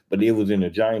self, but it was in a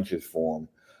giantess form.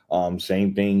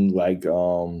 Same thing like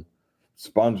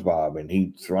SpongeBob, and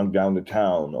he shrunk down the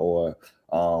town, or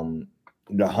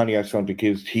the Honey I Shrunk the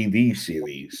Kids TV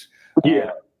series. Uh,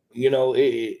 Yeah.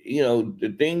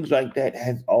 the things like that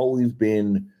has always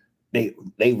been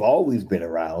they've always been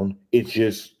around. It's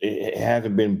just it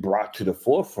hasn't been brought to the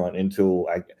forefront until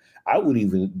I would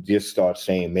even just start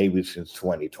saying maybe since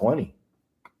 2020.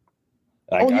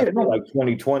 Oh Like I yeah, feel no. like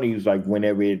 2020 is like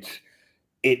whenever it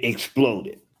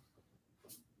exploded.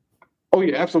 Oh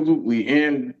yeah, absolutely.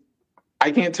 And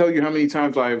I can't tell you how many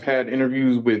times I've had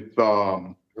interviews with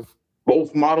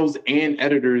both models and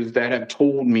editors that have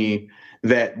told me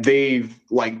that they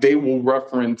will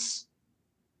reference,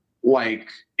 like,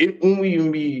 it won't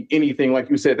even be anything like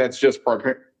you said that's just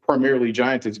primarily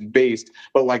Giantess based,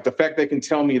 but like the fact they can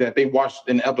tell me that they watched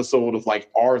an episode of like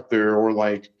Arthur, or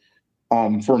like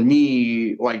for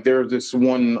me, like there's this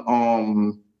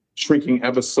one shrinking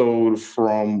episode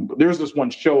from there's this one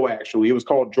show, actually it was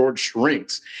called George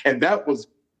Shrinks, and that was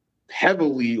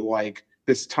heavily like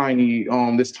this tiny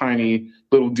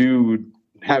little dude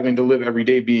having to live every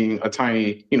day being a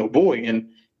tiny boy, and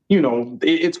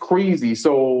it's crazy.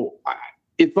 So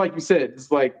it's like you said,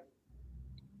 it's like,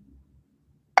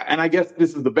 and I guess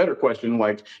this is the better question,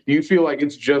 like, do you feel like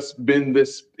it's just been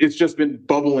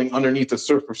bubbling underneath the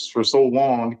surface for so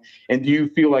long, and do you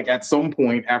feel like at some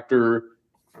point after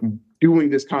doing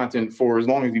this content for as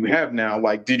long as you have now,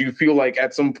 like, did you feel like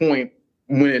at some point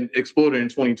when it exploded in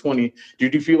 2020,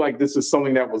 did you feel like this is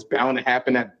something that was bound to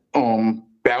happen,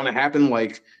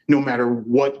 like no matter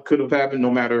what could have happened,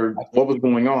 no matter what was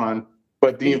going on, I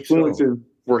but the think so. influences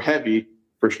were heavy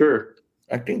for sure.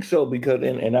 I think so because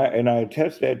and I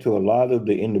attest that to a lot of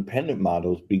the independent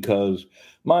models because,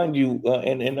 mind you,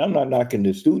 and I'm not knocking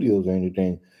the studios or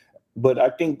anything, but I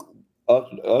think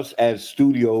us as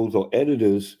studios or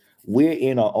editors, we're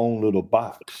in our own little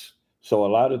box. So a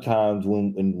lot of times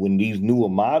when these newer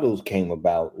models came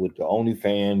about with the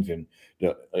OnlyFans and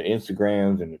the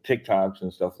Instagrams and the TikToks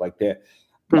and stuff like that,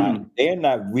 now Mhm. they're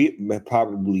not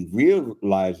probably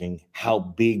realizing how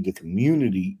big the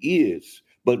community is,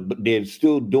 but they're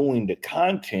still doing the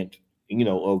content,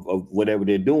 of whatever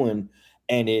they're doing,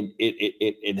 and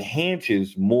it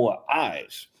enhances more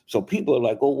eyes. So people are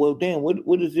like, oh well, damn,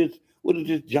 what is this? What is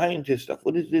this giantess stuff?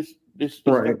 What is this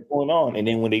stuff Right. going on? And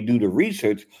then when they do the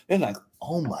research, they're like,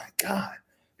 oh my god,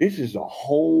 this is a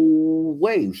whole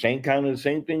wave. Same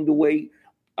thing the way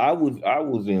I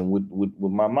was in with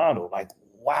my model. Like,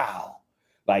 wow,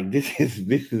 like this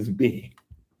is big.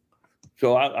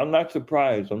 So I'm not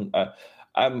surprised.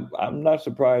 I'm not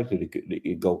surprised that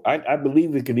it go. I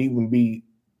believe it could even be.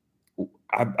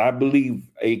 I believe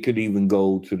it could even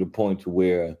go to the point to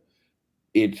where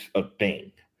it's a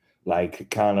thing, like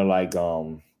kind of like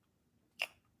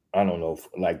I don't know,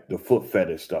 like the foot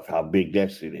fetish stuff. How big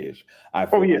that shit is. I Oh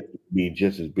feel yeah. like it'd be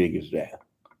just as big as that.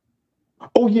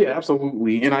 Oh yeah,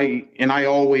 absolutely. And I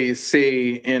always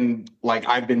say, and like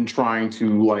I've been trying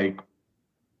to like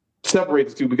separate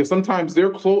the two, because sometimes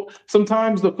they're close.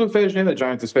 Sometimes the foot fetish and the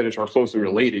giantess fetish are closely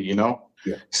related. Yeah.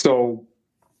 So,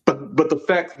 but the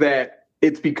fact that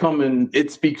it's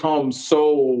become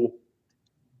so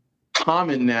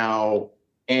common now,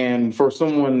 and for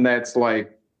someone that's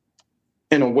like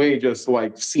in a way just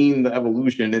like seen the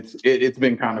evolution, it's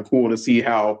been kind of cool to see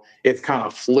how it's kind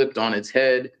of flipped on its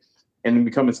head and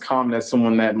become as common as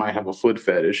someone that might have a foot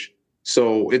fetish.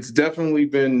 So it's definitely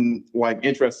been like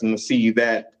interesting to see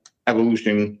that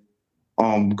evolution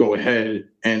go ahead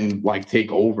and like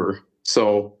take over.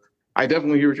 So I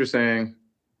definitely hear what you're saying.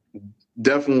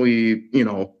 Definitely,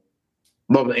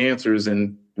 love the answers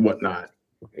and whatnot.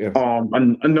 Yeah.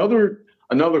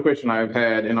 Another question I've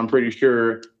had, and I'm pretty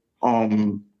sure,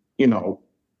 um, you know,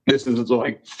 this is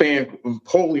like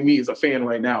wholly me as a fan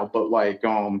right now, but like,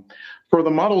 for the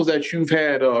models that you've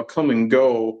had come and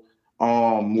go,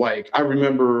 like I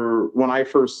remember when I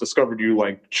first discovered you,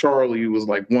 like Charlie was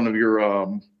like one of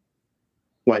your,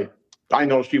 like I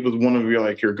know she was one of your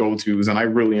like your go-tos, and I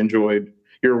really enjoyed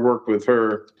your work with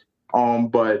her.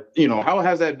 But how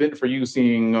has that been for you,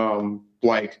 seeing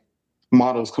like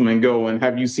models come and go, and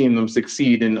have you seen them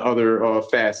succeed in other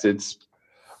facets?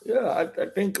 Yeah, I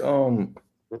think I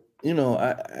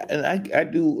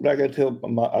do, like I tell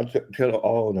tell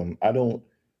all of them, I don't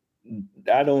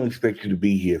expect you to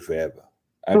be here forever.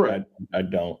 I Right. I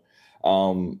don't.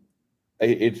 Um,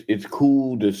 it's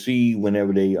cool to see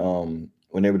whenever they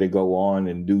go on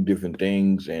and do different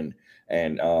things and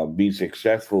be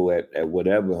successful at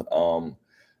whatever.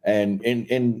 And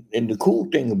the cool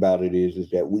thing about it is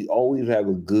that we always have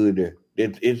a good.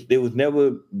 there was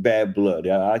never bad blood.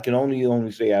 I can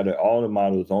only say out of all the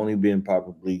models, only been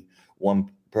probably one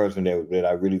person that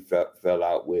I really fell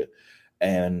out with,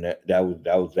 and that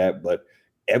was that. But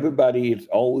everybody, it's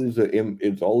always an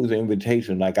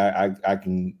invitation. Like I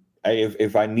can.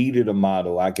 If I needed a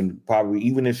model, I can probably,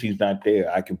 even if she's not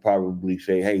there, I can probably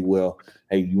say, hey,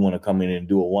 you want to come in and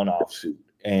do a one-off suit,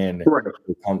 and Right.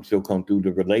 still come through.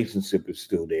 The relationship is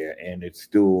still there, and it's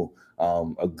still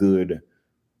a good.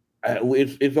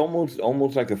 It's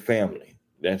almost like a family.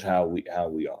 That's how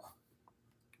we are.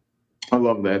 I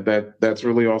love that. That's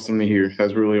really awesome to hear.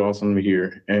 That's really awesome to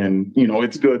hear. And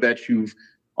it's good that you've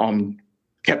um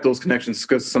kept those connections,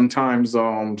 because sometimes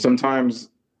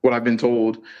what I've been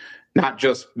told, not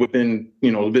just within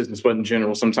the business, but in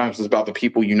general, sometimes it's about the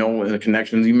people and the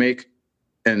connections you make,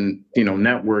 and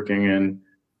networking. And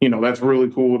that's really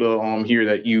cool to hear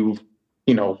that you've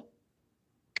you know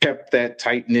kept that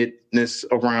tight knitness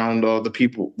around the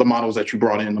people, the models that you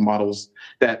brought in, the models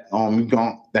that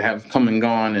that have come and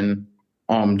gone,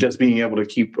 and just being able to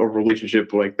keep a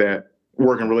relationship like that,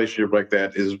 working relationship like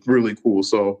that, is really cool.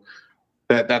 So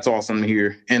that's awesome to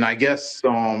hear. And I guess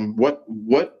can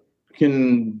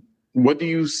what do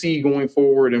you see going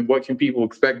forward, and what can people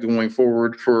expect going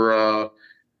forward for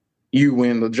you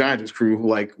and the Giantess Crew?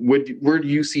 Like, where do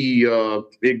you see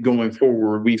it going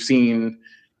forward? We've seen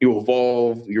you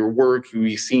evolve your work.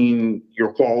 We've seen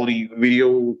your quality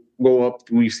video go up.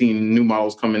 We've seen new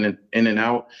models coming in and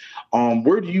out.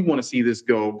 Where do you want to see this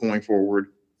go going forward?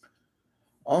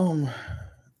 Um,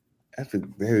 that's a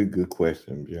very good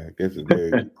question, Jack. That's a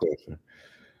very good question.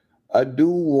 I do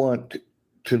want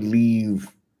to leave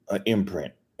an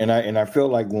imprint, and I feel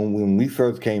like when we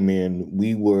first came in,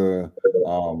 we were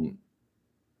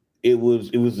it was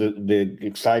the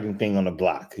exciting thing on the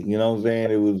block. You know what I'm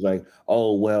saying? It was like,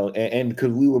 oh well, and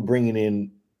because we were bringing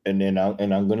in,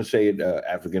 I'm going to say it,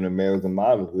 African American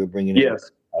models. We were bringing in Yes,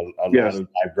 a lot yes, of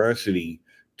diversity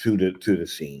to the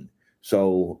scene.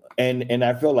 So and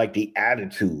I felt like the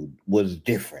attitude was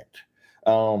different.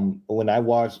 When I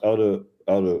watched other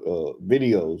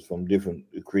videos from different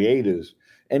creators,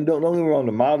 and don't get me wrong,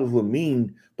 the models were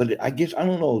mean, but I guess I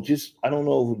don't know, just I don't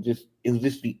know, it was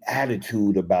just the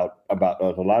attitude about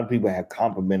us. A lot of people have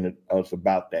complimented us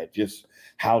about that, just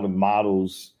how the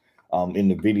models in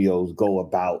the videos go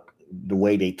about the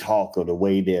way they talk, or the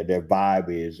way their vibe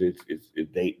is.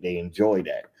 They enjoy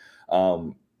that.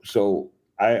 So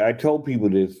I told people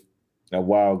this a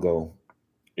while ago,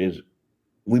 is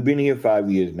we've been here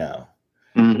 5 years now.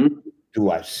 hmm Do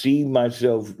I see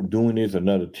myself doing this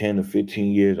another 10 or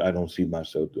 15 years? I don't see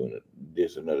myself doing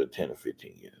this another 10 or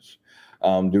 15 years.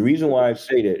 The reason why I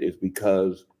say that is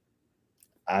because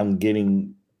I'm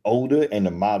getting older, and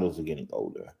the models are getting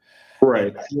older. And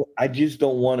right, I just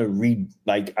don't want to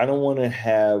I don't want to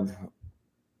have,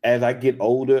 as I get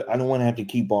older, I don't want to have to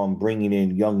keep on bringing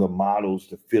in younger models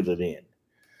to fill it in.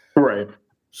 right,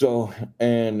 So,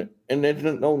 and there's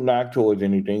no knock towards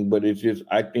anything, but it's just,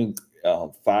 I think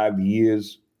 5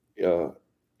 years, uh,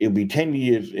 it'll be 10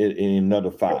 years in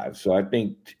another five. So I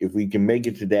think if we can make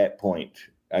it to that point,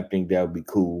 I think that would be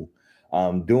cool.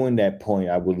 During that point,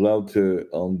 I would love to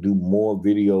do more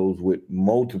videos with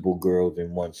multiple girls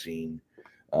in one scene,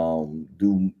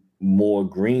 do more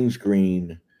green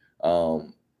screen.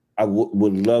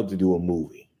 Would love to do a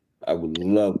movie. I would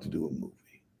love to do a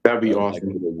movie, that'd be like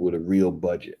awesome. with a real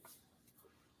budget.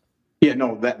 Yeah,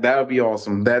 no, that would be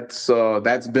awesome. That's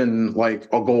been like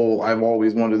a goal I've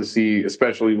always wanted to see,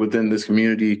 especially within this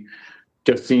community.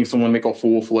 Just seeing someone make a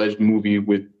full-fledged movie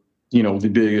with the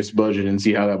biggest budget, and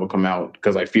see how that would come out,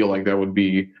 because I feel like that would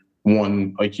be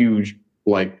a huge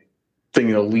like thing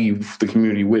to leave the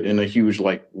community with, and a huge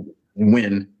like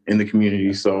win in the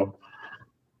community. So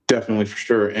definitely, for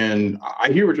sure. And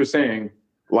I hear what you're saying.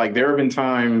 Like, there have been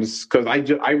times, because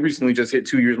I recently just hit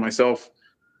 2 years myself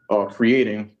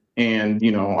creating. And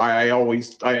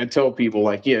I tell people,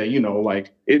 like, yeah,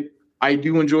 like, I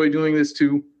do enjoy doing this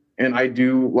too, and I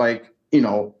do like,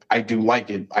 I do like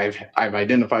it. I've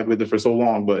identified with it for so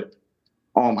long. But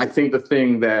I think the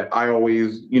thing that I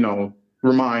always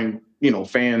remind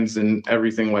fans and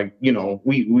everything, like,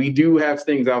 we do have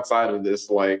things outside of this,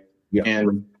 like, Yeah.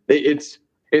 and it's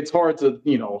hard to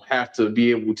have to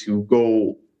be able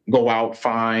to go out,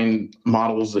 find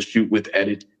models to shoot with,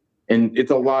 edit, and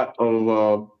it's a lot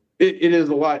of it is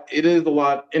a lot,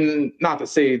 and not to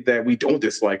say that we don't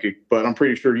dislike it, but I'm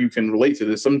pretty sure you can relate to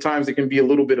this. Sometimes it can be a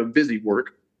little bit of busy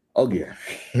work, Oh yeah.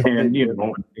 and Yeah.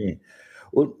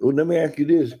 Well, let me ask you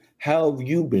this: how have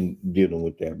you been dealing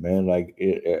with that, man? Like,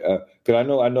 because I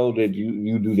know that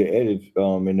you do the edits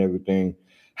and everything.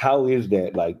 How is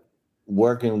that? Like,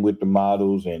 working with the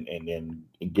models and then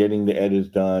getting the edits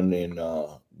done and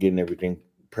getting everything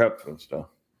prepped and stuff?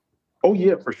 Oh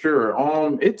yeah, for sure.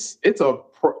 It's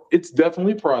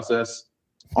definitely a process.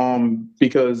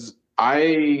 Because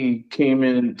I came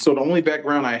in. So the only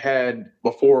background I had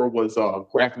before was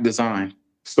graphic design. Oh,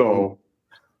 So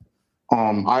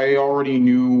I already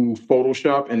knew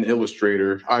Photoshop and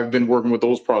Illustrator. I've been working with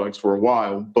those products for a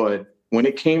while, but when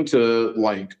it came to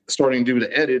like starting to do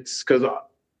the edits, because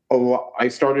I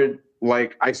started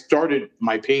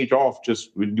my page off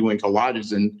just with doing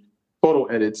collages and photo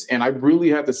edits, and I really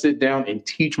had to sit down and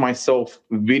teach myself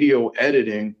video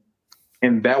editing,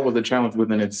 and that was a challenge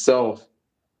within itself.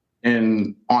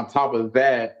 And on top of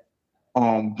that,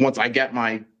 once I got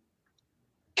my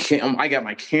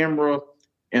camera,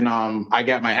 and I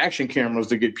got my action cameras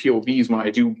to get POVs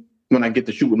when I get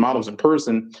to shoot with models in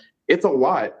person. It's a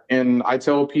lot, and I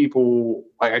tell people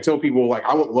like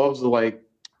I would love to like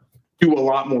do a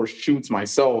lot more shoots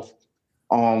myself.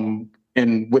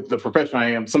 And with the profession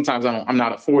I am, sometimes I'm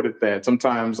not afforded that.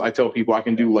 Sometimes I tell people I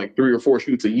can do like 3 or 4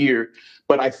 shoots a year.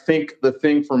 But I think the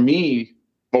thing for me,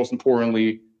 most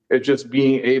importantly, is just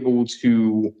being able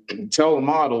to tell a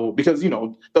model, because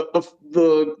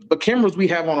the cameras we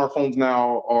have on our phones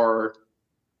now are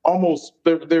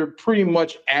they're pretty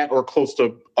much at or close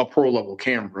to a pro level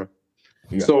camera.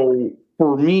 yeah. So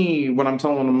for me, when I'm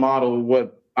telling the model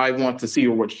what I want to see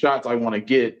or what shots I want to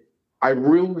get, I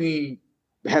really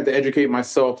had to educate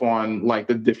myself on like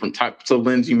the different types of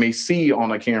lens you may see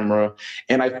on a camera.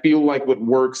 And I feel like what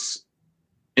works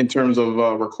in terms of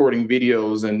recording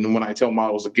videos, and when I tell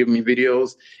models to give me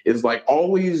videos, is like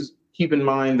always keep in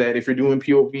mind that if you're doing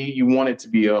POV, you want it to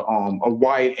be a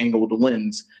wide angled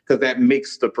lens, because that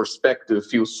makes the perspective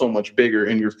feel so much bigger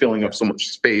and you're filling up so much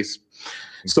space.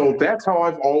 So that's how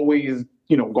I've always,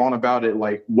 gone about it.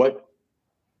 Like, what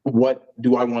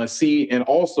do I want to see? And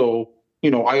also,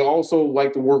 I also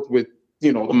like to work with,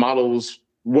 the models,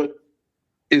 what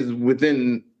is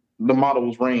within the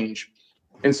model's range.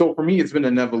 And so for me, it's been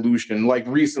an evolution. Like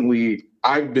recently,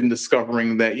 I've been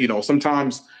discovering that,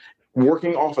 sometimes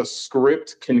working off a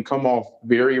script can come off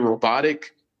very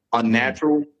robotic,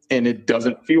 unnatural, and it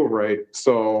doesn't feel right.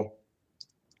 So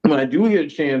when I do get a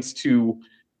chance to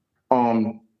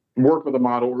um, work with a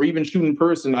model or even shoot in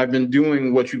person, I've been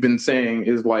doing what you've been saying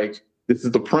is like, this is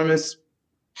the premise.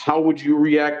 How would you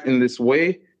react in this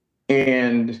way?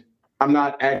 And I'm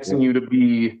not asking you to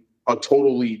be a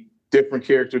totally different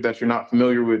character that you're not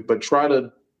familiar with, but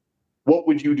what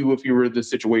would you do if you were this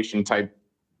situation type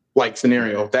like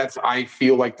scenario? That's, I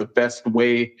feel like, the best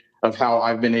way of how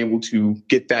I've been able to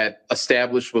get that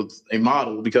established with a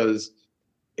model, because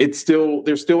they're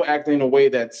still acting in a way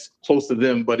that's close to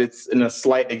them, but it's in a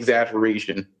slight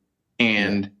exaggeration.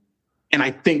 And and I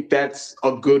think that's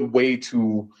a good way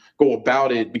to go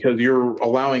about it, because you're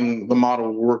allowing the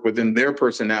model to work within their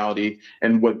personality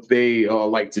and what they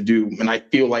like to do. And I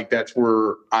feel like that's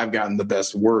where I've gotten the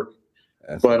best work.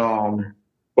 That's But nice.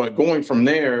 but going from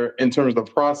there, in terms of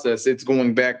the process, it's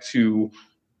going back to,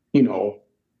 you know,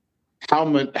 how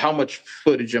much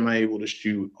footage am I able to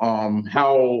shoot?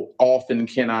 How often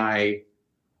can I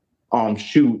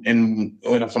shoot, and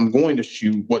if I'm going to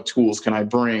shoot, what tools can I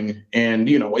bring? And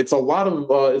it's a lot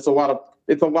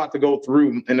to go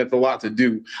through, and it's a lot to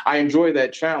do. I enjoy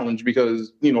that challenge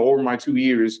because over my 2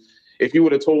 years, if you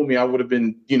would have told me I would have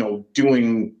been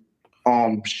doing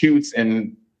shoots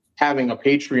and having a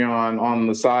Patreon on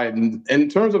the side, and in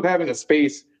terms of having a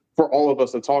space for all of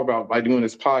us to talk about by doing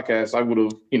this podcast, I would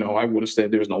have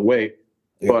said there's no way.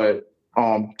 Yeah. But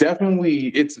definitely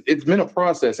it's been a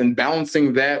process, and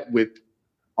balancing that with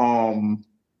um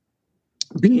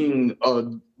being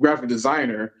a graphic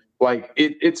designer, like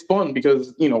it's fun,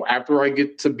 because after I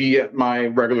get to be at my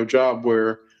regular job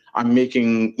where I'm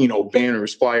making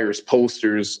banners, flyers,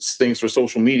 posters, things for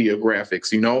social media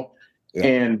graphics, Yeah.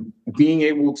 and being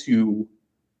able to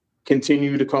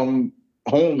continue to come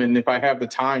home, and if I have the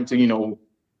time to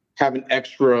have an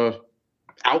extra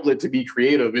outlet to be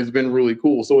creative, has been really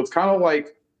cool. So it's kind of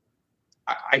like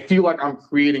I feel like I'm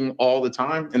creating all the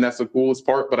time, and that's the coolest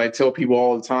part. But I tell people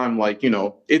all the time, like,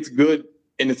 it's good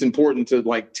and it's important to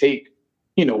like take,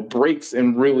 breaks,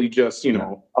 and really just,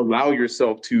 Yeah. allow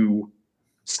yourself to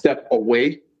step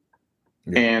away.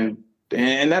 Yeah.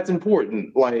 And that's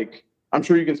important. Like, I'm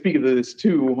sure you can speak to this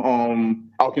too.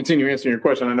 I'll continue answering your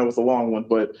question. I know it's a long one,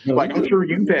 but No, you like, good.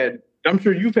 I'm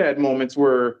sure you've had moments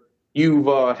where you've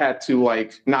had to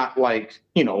like, not like,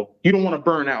 you don't want to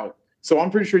burn out. So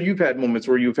I'm pretty sure you've had moments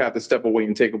where you've had to step away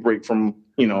and take a break from,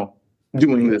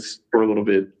 doing Yeah. this for a little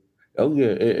bit. Oh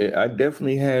yeah, I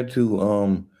definitely had to.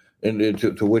 And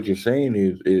to what you're saying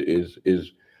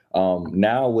is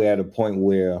Now we're at a point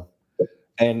where,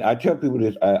 and I tell people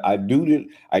this, I do this,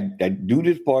 I do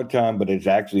this part time, but it's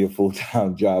actually a full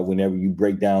time job. Whenever you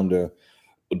break down the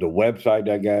website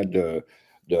I got, the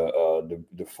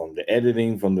from the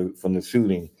editing, from the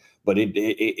shooting, but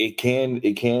it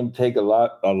can take a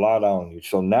lot on you.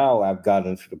 So now I've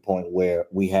gotten to the point where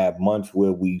we have months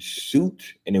where we shoot,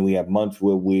 and then we have months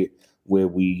where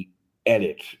we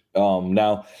edit.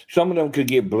 Now some of them could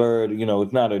get blurred.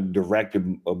 It's not a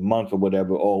directed a month or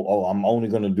whatever. Oh, I'm only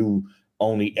going to do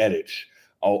only edits,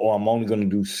 or I'm only going to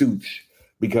do shoots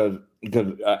because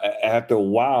after a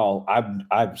while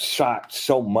I've shot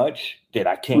so much that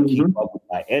I can't keep Mhm. up with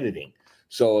my editing.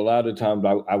 So a lot of times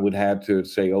I would have to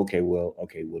say, okay, well,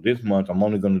 this month I'm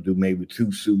only going to do maybe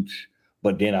two shoots,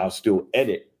 but then I'll still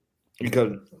edit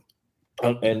because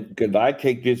and because I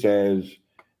take this as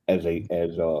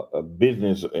a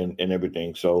business and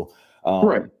everything. So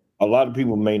Right. a lot of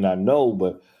people may not know,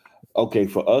 but okay,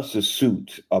 for us to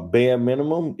shoot, a bare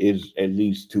minimum is at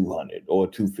least 200 or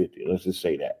 250. Let's just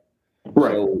say that.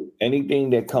 Right. So anything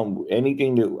that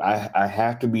I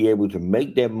have to be able to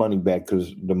make that money back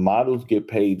because the models get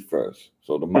paid first.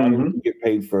 So the models Hmm. get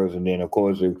paid first, and then of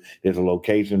course if there's a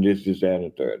location, this, that, and the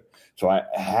third. So I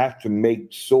have to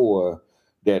make sure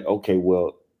that okay,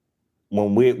 well,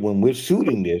 when we're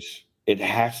shooting this, it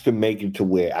has to make it to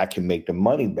where I can make the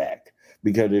money back.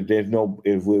 Because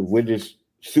if we're just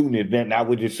shooting it, then now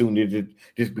we're just shooting it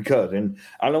just because. And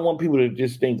I don't want people to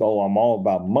just think, oh, I'm all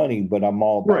about money, but I'm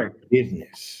all about Right.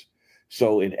 business.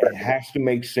 So it has to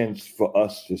make sense for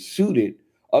us to shoot it.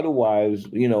 Otherwise,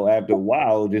 after a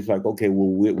while, it's like, okay,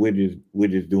 well, we're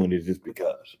just doing this just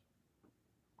because.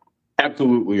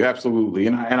 Absolutely, absolutely,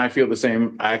 and I feel the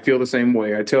same. I feel the same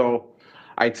way. I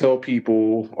tell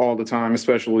people all the time,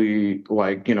 especially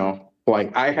like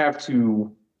like I have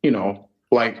to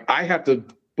like I have to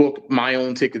book my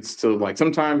own tickets to like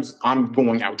sometimes I'm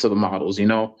going out to the models,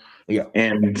 Yeah.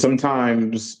 and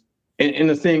sometimes, and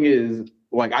the thing is,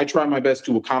 like, I try my best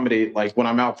to accommodate, like, when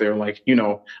I'm out there, like,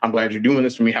 I'm glad you're doing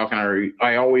this for me. How can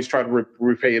I always try to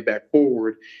repay it back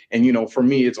forward. And, for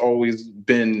me, it's always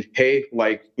been, hey,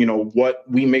 like, what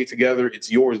we make together,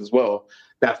 it's yours as well.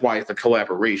 That's why it's a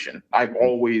collaboration. I've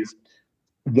always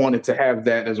wanted to have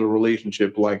that as a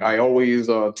relationship. Like, I always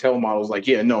tell models, like,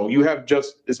 yeah, no, you have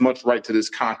just as much right to this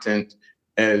content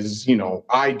as,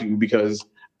 I do, because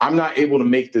I'm not able to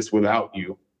make this without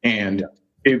you. And Yeah.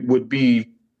 it would be,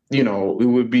 it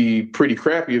would be pretty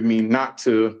crappy of me not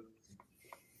to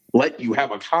let you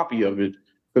have a copy of it.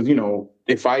 Because,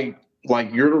 if I,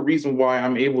 like, you're the reason why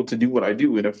I'm able to do what I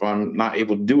do. And if I'm not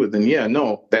able to do it, then yeah,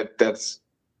 no, that's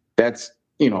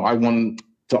I want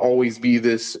to always be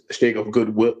this shake of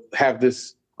goodwill, have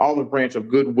this olive branch of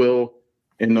goodwill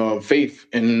and faith.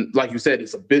 And like you said,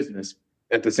 it's a business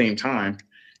at the same time.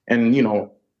 And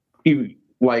you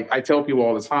like I tell people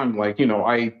all the time, like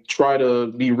I try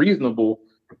to be reasonable,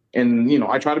 and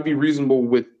I try to be reasonable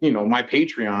with my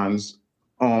Patreons,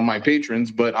 my patrons,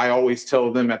 but I always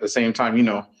tell them at the same time,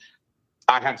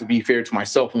 I have to be fair to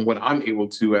myself and what I'm able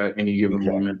to at any given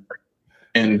Exactly. moment.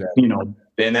 And Exactly.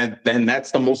 then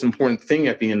that's the most important thing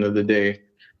at the end of the day,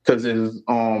 because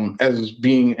as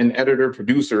being an editor,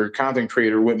 producer, content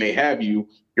creator, what may have you,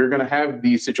 you're going to have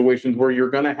these situations where you're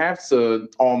going to have to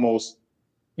almost,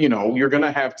 you're going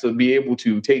to have to be able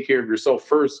to take care of yourself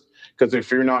first. Because if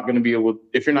you're not able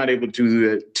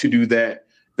to do that,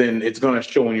 then it's going to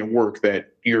show in your work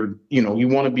that you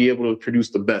want to be able to produce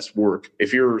the best work.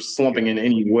 If you're slumping in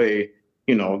any way,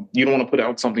 you don't want to put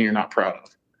out something you're not proud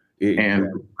of. And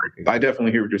Exactly. I Exactly.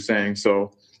 definitely hear what you're saying.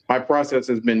 So my process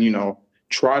has been,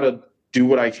 try to do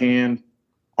what I can.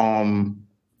 Um,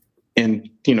 and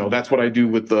that's what I do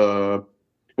with the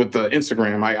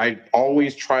Instagram. I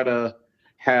always try to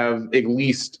have at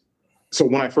least. So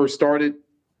when I first started,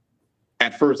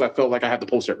 at first I felt like I had to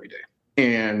post every day,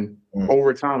 and Mm.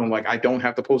 over time I'm like, I don't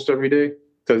have to post every day,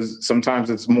 because sometimes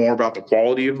it's more about the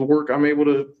quality of the work I'm able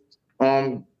to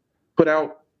put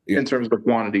out Yeah. in terms of the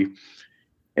quantity.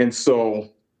 And so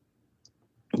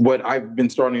what I've been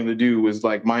starting to do is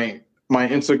like my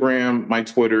Instagram, my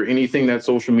Twitter, anything that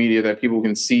social media that people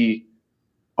can see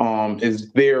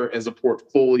is there as a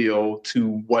portfolio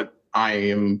to what I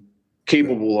am Yeah.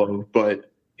 capable of, but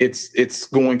it's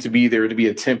going to be there to be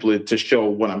a template to show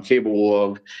what I'm capable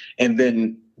of, and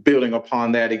then building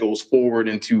upon that, it goes forward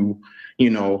into you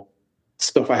know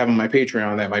stuff I have on my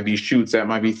Patreon, that might be shoots, that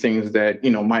might be things that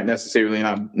might necessarily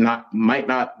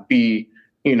not be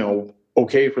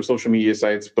okay for social media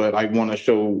sites, but I want to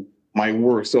show my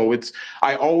work. So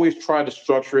I always try to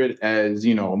structure it as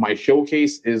my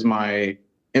showcase is my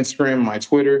Instagram, my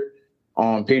Twitter,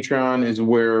 Patreon is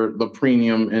where the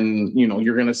premium, and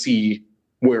you're gonna see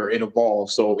where it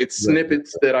evolves. So it's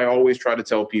snippets that I always try to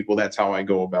tell people. That's how I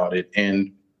go about it.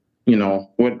 And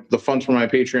with the funds from my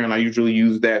Patreon, I usually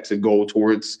use that to go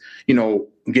towards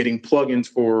getting plugins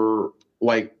for,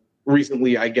 like,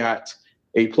 recently I got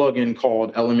a plugin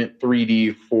called Element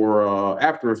 3D for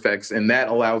After Effects, and that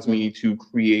allows me to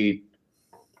create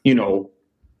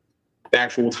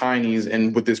actual tinies.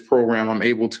 And with this program, I'm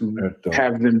able to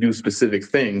have them do specific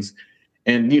things.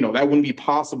 And that wouldn't be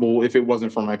possible if it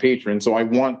wasn't for my patron. So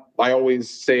I always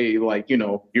say, like,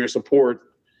 your support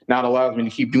not allows me to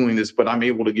keep doing this, but I'm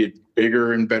able to get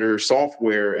bigger and better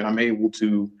software, and I'm able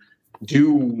to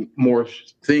do more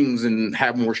things and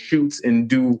have more shoots and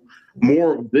do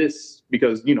more of this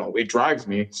because it drives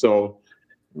me. So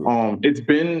it's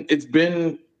been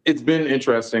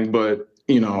interesting, but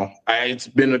it's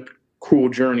been a cool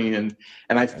journey. And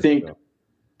I think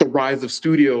the rise of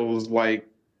studios, like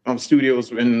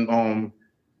studios and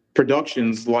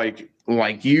productions like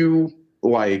you,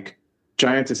 like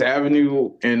Giantess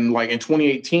Avenue, and like in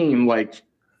 2018, like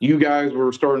you guys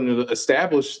were starting to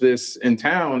establish this in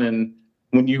town. And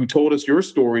when you told us your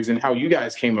stories and how you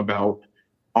guys came about,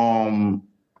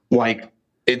 like,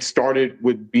 it started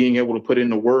with being able to put in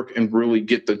the work and really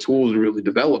get the tools to really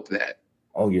develop that.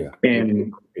 Oh yeah,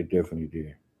 and it definitely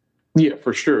did. Yeah,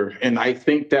 for sure. And I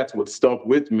think that's what stuck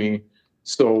with me.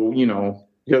 So,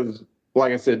 because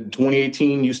like I said,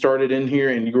 2018, you started in here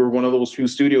and you were one of those few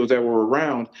studios that were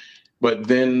around. But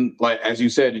then, like, as you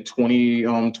said, in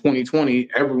 2020,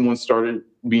 everyone started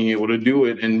being able to do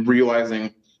it and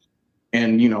realizing,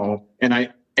 and,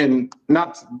 in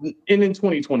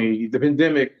 2020, the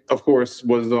pandemic, of course,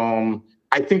 was,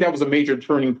 I think that was a major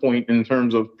turning point in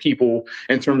terms of people,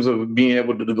 in terms of being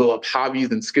able to develop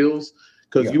hobbies and skills,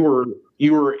 because you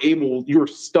were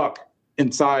stuck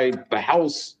inside the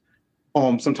house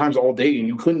sometimes all day, and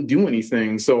you couldn't do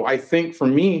anything. So I think for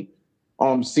me,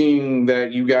 seeing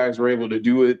that you guys were able to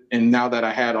do it, and now that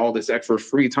I had all this extra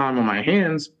free time on my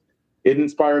hands, it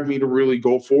inspired me to really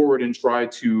go forward and try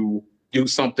to do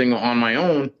something on my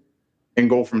own and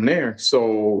go from there.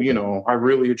 So, I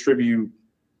really attribute,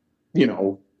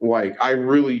 like,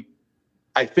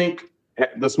 I think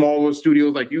the smaller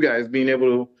studios like you guys being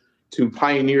able to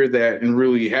pioneer that and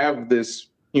really have this,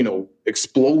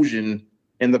 explosion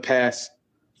in the past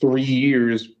 3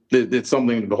 years, that's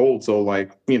something to behold. So,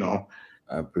 like,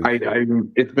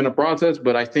 it's been a process,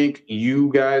 but I think you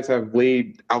guys have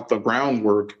laid out the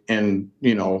groundwork and,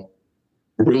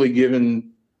 really given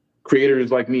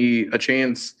creators like me a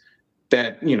chance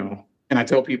that, and I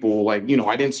tell people, like,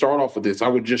 I didn't start off with this. I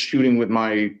was just shooting with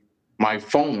my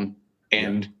phone,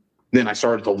 and then I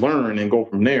started to learn and go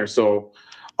from there. So,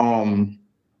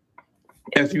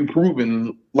 as you've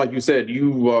proven, like you said,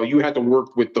 you had to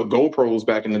work with the GoPros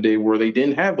back in the day where they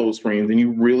didn't have those screens, and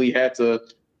you really had to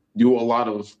do a lot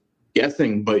of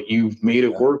guessing, but you've made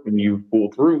it work and you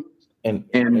pulled through. And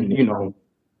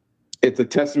it's a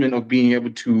testament of being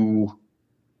able to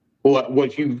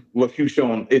what you've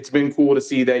shown. It's been cool to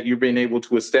see that you've been able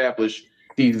to establish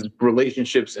these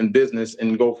relationships in business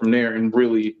and go from there and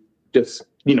really just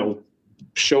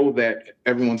show that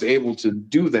everyone's able to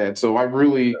do that. So I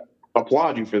really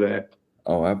applaud you for that.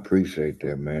 Oh, I appreciate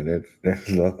that, man. That's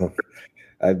love.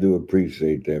 I do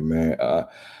appreciate that, man.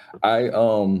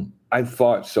 I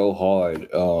fought so hard,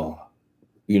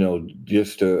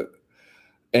 just to,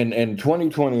 and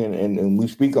 2020, and we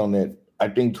speak on that. I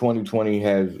think 2020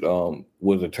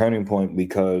 was a turning point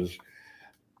because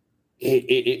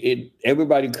it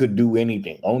everybody could do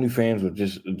anything. OnlyFans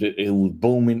was it was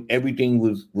booming. Everything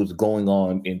was going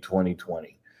on in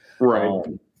 2020.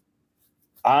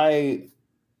 Right.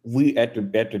 We at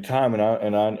the time,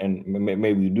 and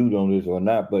maybe you do know this or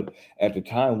not, but at the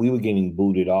time we were getting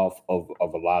booted off of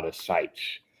a lot of sites.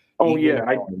 Oh yeah,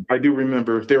 I do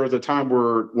remember. There was a time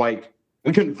where, like,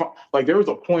 we couldn't there was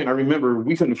a point I remember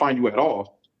we couldn't find you at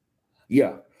all.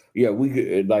 Yeah, we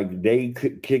could, like, they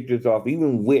kicked us off.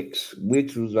 Even Wix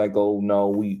was like, oh no,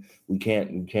 we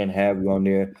can't have you on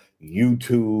there.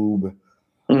 YouTube.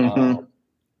 Mm-hmm.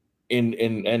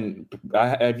 And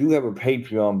I do have a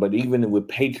Patreon, but even with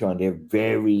Patreon, they're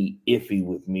very iffy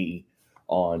with me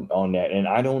on that, and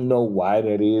I don't know why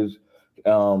that is.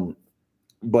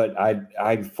 But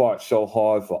I fought so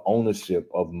hard for ownership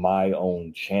of my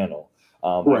own channel.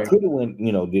 Right. I could have went,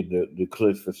 did the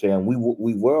clips for sale. And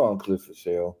we were on clips for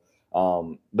sale.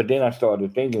 But then I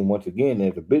started thinking, once again,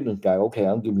 as a business guy, okay,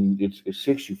 I'm giving you it's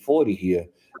 60-40 here.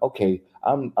 Okay,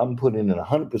 I'm putting in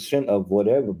 100% of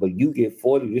whatever, but you get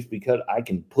 40 just because I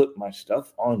can put my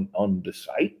stuff on the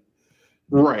site.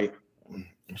 Right.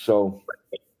 So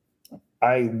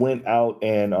I went out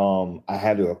and I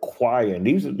had to acquire, and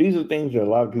these are things that a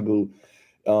lot of people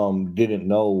didn't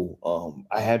know.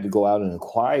 I had to go out and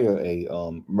acquire a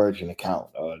merchant account,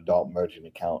 adult merchant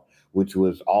account, which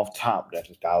was off top. That's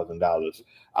 $1,000.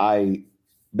 I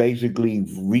basically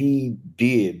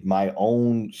redid my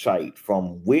own site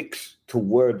from Wix to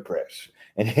WordPress.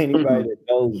 And anybody Hmm. that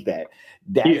knows that,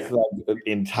 Yeah, that's like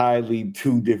entirely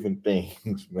two different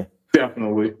things, man.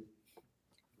 definitely. So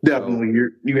Definitely,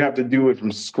 you have to do it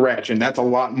from scratch, and that's a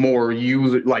lot more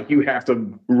user. Like you have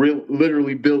to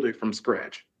literally build it from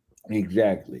scratch.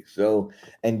 exactly. So,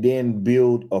 and then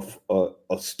build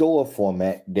a store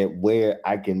format that where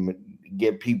I can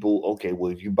get people. Okay,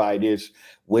 well, if you buy this,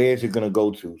 where is it going to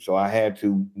go to? So I had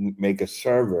to make a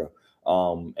server,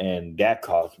 and that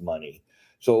costs money.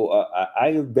 So I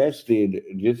invested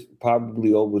just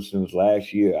probably over since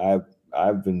last year.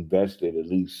 I've invested at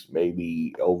least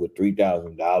maybe over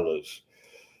 $3,000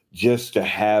 just to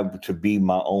have to be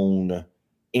my own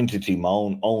entity, my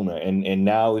own owner. And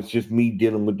now it's just me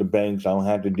dealing with the banks. I don't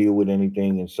have to deal with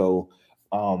anything. And so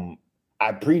um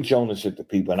I preach ownership to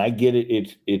people, and I get it.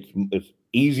 It's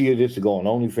easier just to go on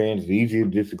OnlyFans, it's easier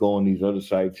just to go on these other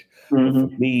sites. But for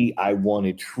Hmm. me, I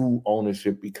wanted true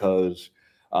ownership because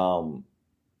um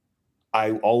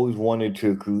I always wanted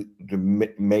to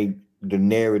make the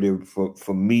narrative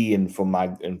for me and for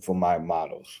my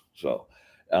models. So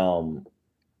um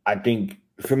I think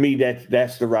for me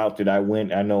that's the route that I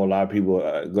went. I know a lot of people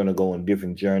are going to go on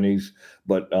different journeys,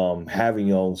 but having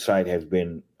your own site has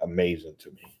been amazing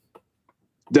to me.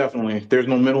 Definitely, there's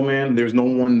no middleman. There's no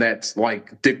one that's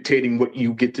like dictating what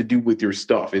you get to do with your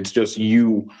stuff. It's just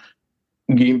you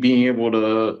being able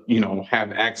to,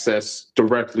 have access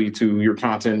directly to your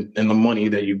content and the money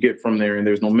that you get from there, and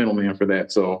there's no middleman for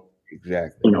that. So,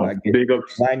 Exactly. I get big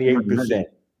ups. 98%.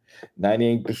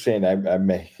 98% I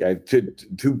make.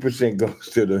 2% goes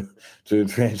to the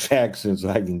transaction so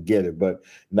I can get it, but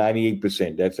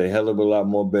 98%, that's a hell of a lot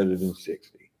more better than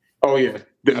 60. Oh yeah,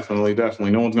 definitely,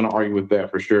 definitely. No one's gonna argue with that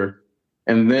for sure.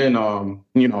 And then,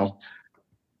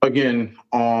 again,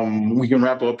 we can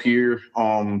wrap up here.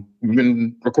 We've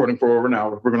been recording for over an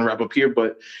hour. We're gonna wrap up here.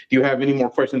 But do you have any more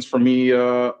questions for me,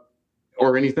 or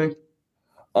anything?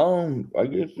 I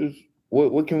guess it's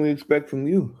what can we expect from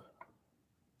you?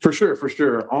 For sure, for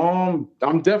sure.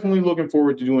 I'm definitely looking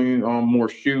forward to doing more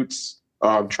shoots.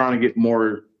 Trying to get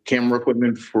more camera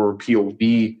equipment for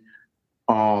POV.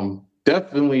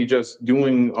 Definitely just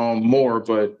doing more,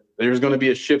 but there's going to be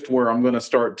a shift where I'm going to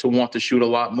start to want to shoot a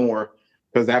lot more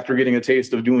because after getting a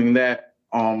taste of doing that,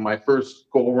 my first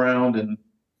go around and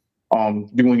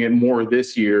doing it more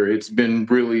this year, it's been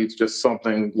really just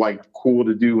something like cool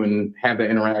to do and have that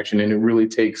interaction. And it really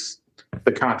takes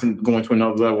the content going to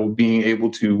another level, being able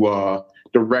to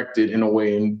direct it in a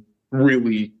way and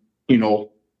really, you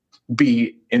know,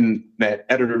 be in that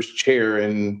editor's chair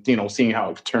and, seeing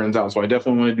how it turns out. So I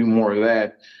definitely want to do more of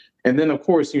that. And then, of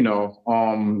course, we're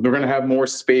going to have more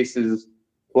spaces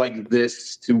like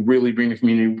this to really bring the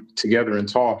community together and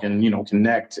talk and,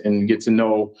 connect and get to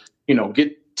know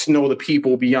the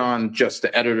people beyond just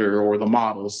the editor or the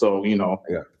model. So,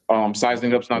 Yeah.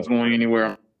 sizing up's not going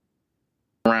anywhere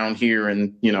around here,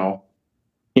 and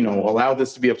allow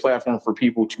this to be a platform for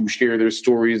people to share their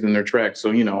stories and their tracks.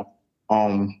 So,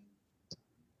 um,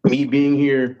 me being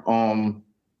here,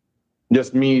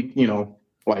 just me,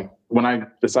 like when I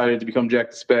decided to become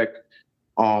Jack the Spec,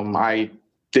 I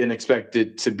didn't expect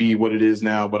it to be what it is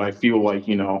now, but I feel like,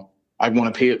 I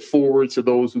want to pay it forward to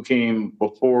those who came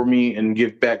before me and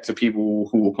give back to people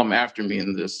who will come after me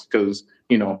in this. Because,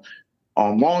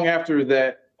 long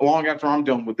after I'm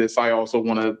done with this, I also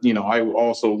want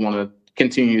to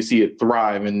continue to see it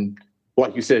thrive and,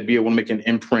 like you said, be able to make an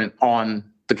imprint on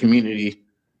the community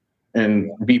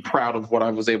and be proud of what I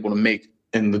was able to make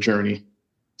in the journey. Yeah.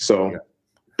 So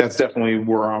that's definitely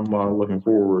where I'm looking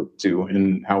forward to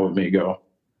and how it may go.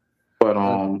 But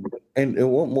And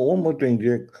one more thing,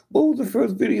 Jack. What was the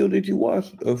first video that you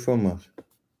watched from us?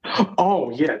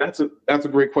 oh yeah, that's a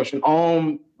great question.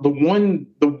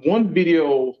 The one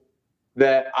video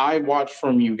that I watched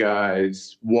from you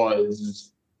guys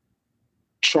was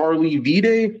Charlie V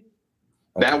Day.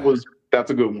 Okay. That's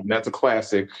a good one. That's a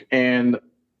classic. And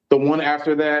the one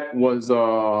after that was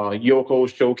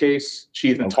Yoko's showcase.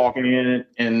 She's been Okay. talking in it,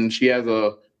 and she has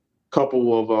a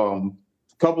couple of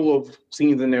couple of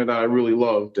scenes in there that I really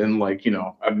loved. And like,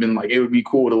 I've been like, it would be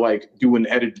cool to like do an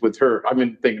edit with her. I've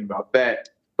been thinking about that.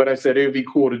 But I said it would be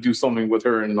cool to do something with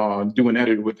her and do an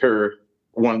edit with her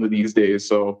one of these days.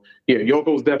 So yeah,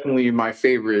 Yoko's definitely my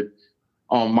favorite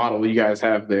model you guys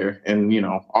have there. And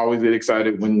always get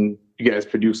excited when you guys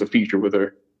produce a feature with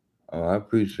her. Oh, I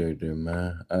appreciate that,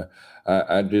 man.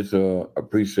 I just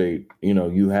appreciate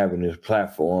you having this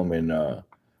platform, and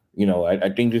I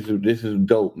think this is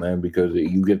dope, man, because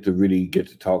you get to really get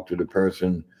to talk to the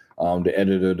person, the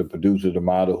editor, the producer, the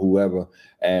model, whoever,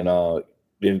 and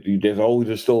there's always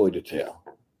a story to tell.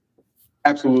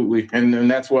 Absolutely. And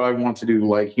that's what I want to do.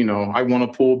 Like, I want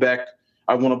to pull back.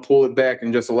 I want to pull it back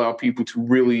and just allow people to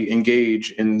really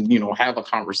engage and, have a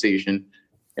conversation.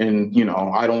 And,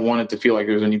 I don't want it to feel like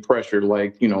there's any pressure.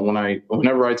 Like,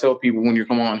 whenever I tell people when you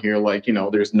come on here, like, I'm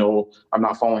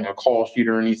not following a call sheet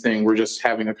or anything. We're just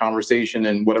having a conversation,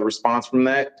 and whatever response from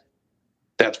that,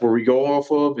 that's where we go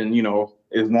off of. And,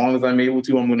 as long as I'm able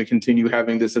to, I'm going to continue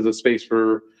having this as a space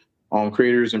for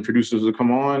creators and producers to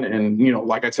come on. And,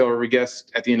 like I tell every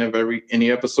guest at the end of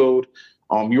any episode,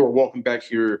 you are welcome back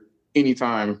here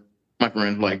anytime, my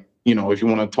friend. Like, if you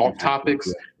want to talk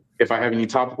topics, if I have any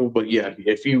topical, but yeah,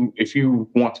 if you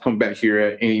want to come back here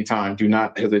at any time, do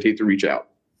not hesitate to reach out.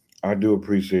 I do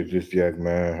appreciate this, Jack,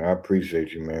 man. I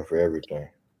appreciate you, man, for everything.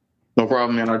 No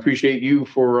problem, man. I appreciate you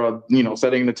for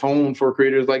setting the tone for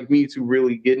creators like me to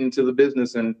really get into the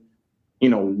business and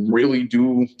really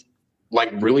do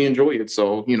really enjoy it.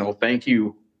 So thank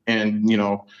you. And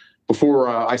before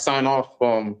I sign off,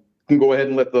 can go ahead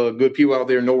and let the good people out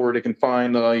there know where they can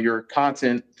find your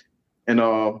content and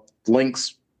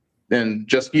links, and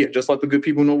just let the good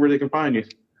people know where they can find you.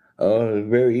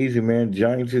 Very easy, man.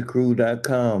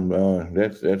 Giantesscrew.com.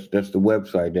 That's the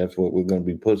website. That's what we're going to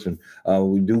be pushing.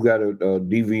 We do got a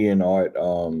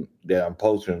DeviantArt that I'm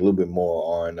posting a little bit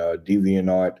more on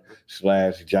DeviantArt/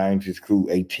 Crew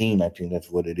 18. I think that's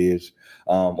what it is.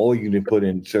 Or you can put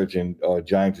in searching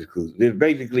Giantess Crew. There's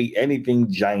basically anything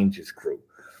Giantess Crew,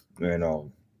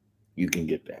 and you can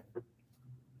get that.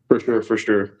 For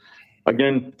sure.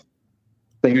 Again,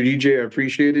 thank you, DJ. I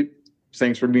appreciate it.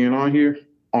 Thanks for being on here.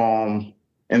 And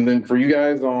then for you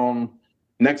guys,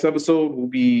 next episode will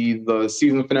be the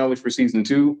season finale for season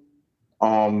 2.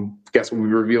 Guess what we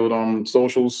revealed on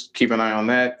socials. Keep an eye on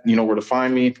that. You know where to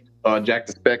find me. Jack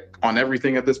the Spec on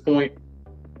everything at this point.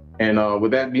 And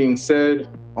with that being said,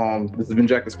 this has been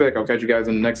Jack the Spec. I'll catch you guys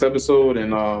in the next episode.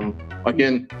 And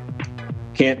again,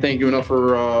 can't thank you enough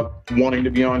for wanting to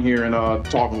be on here and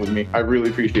talking with me. I really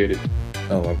appreciate it.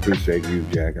 Oh, I appreciate you,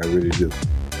 Jack. I really do.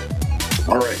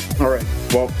 All right.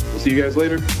 Well, we'll see you guys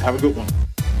later. Have a good one.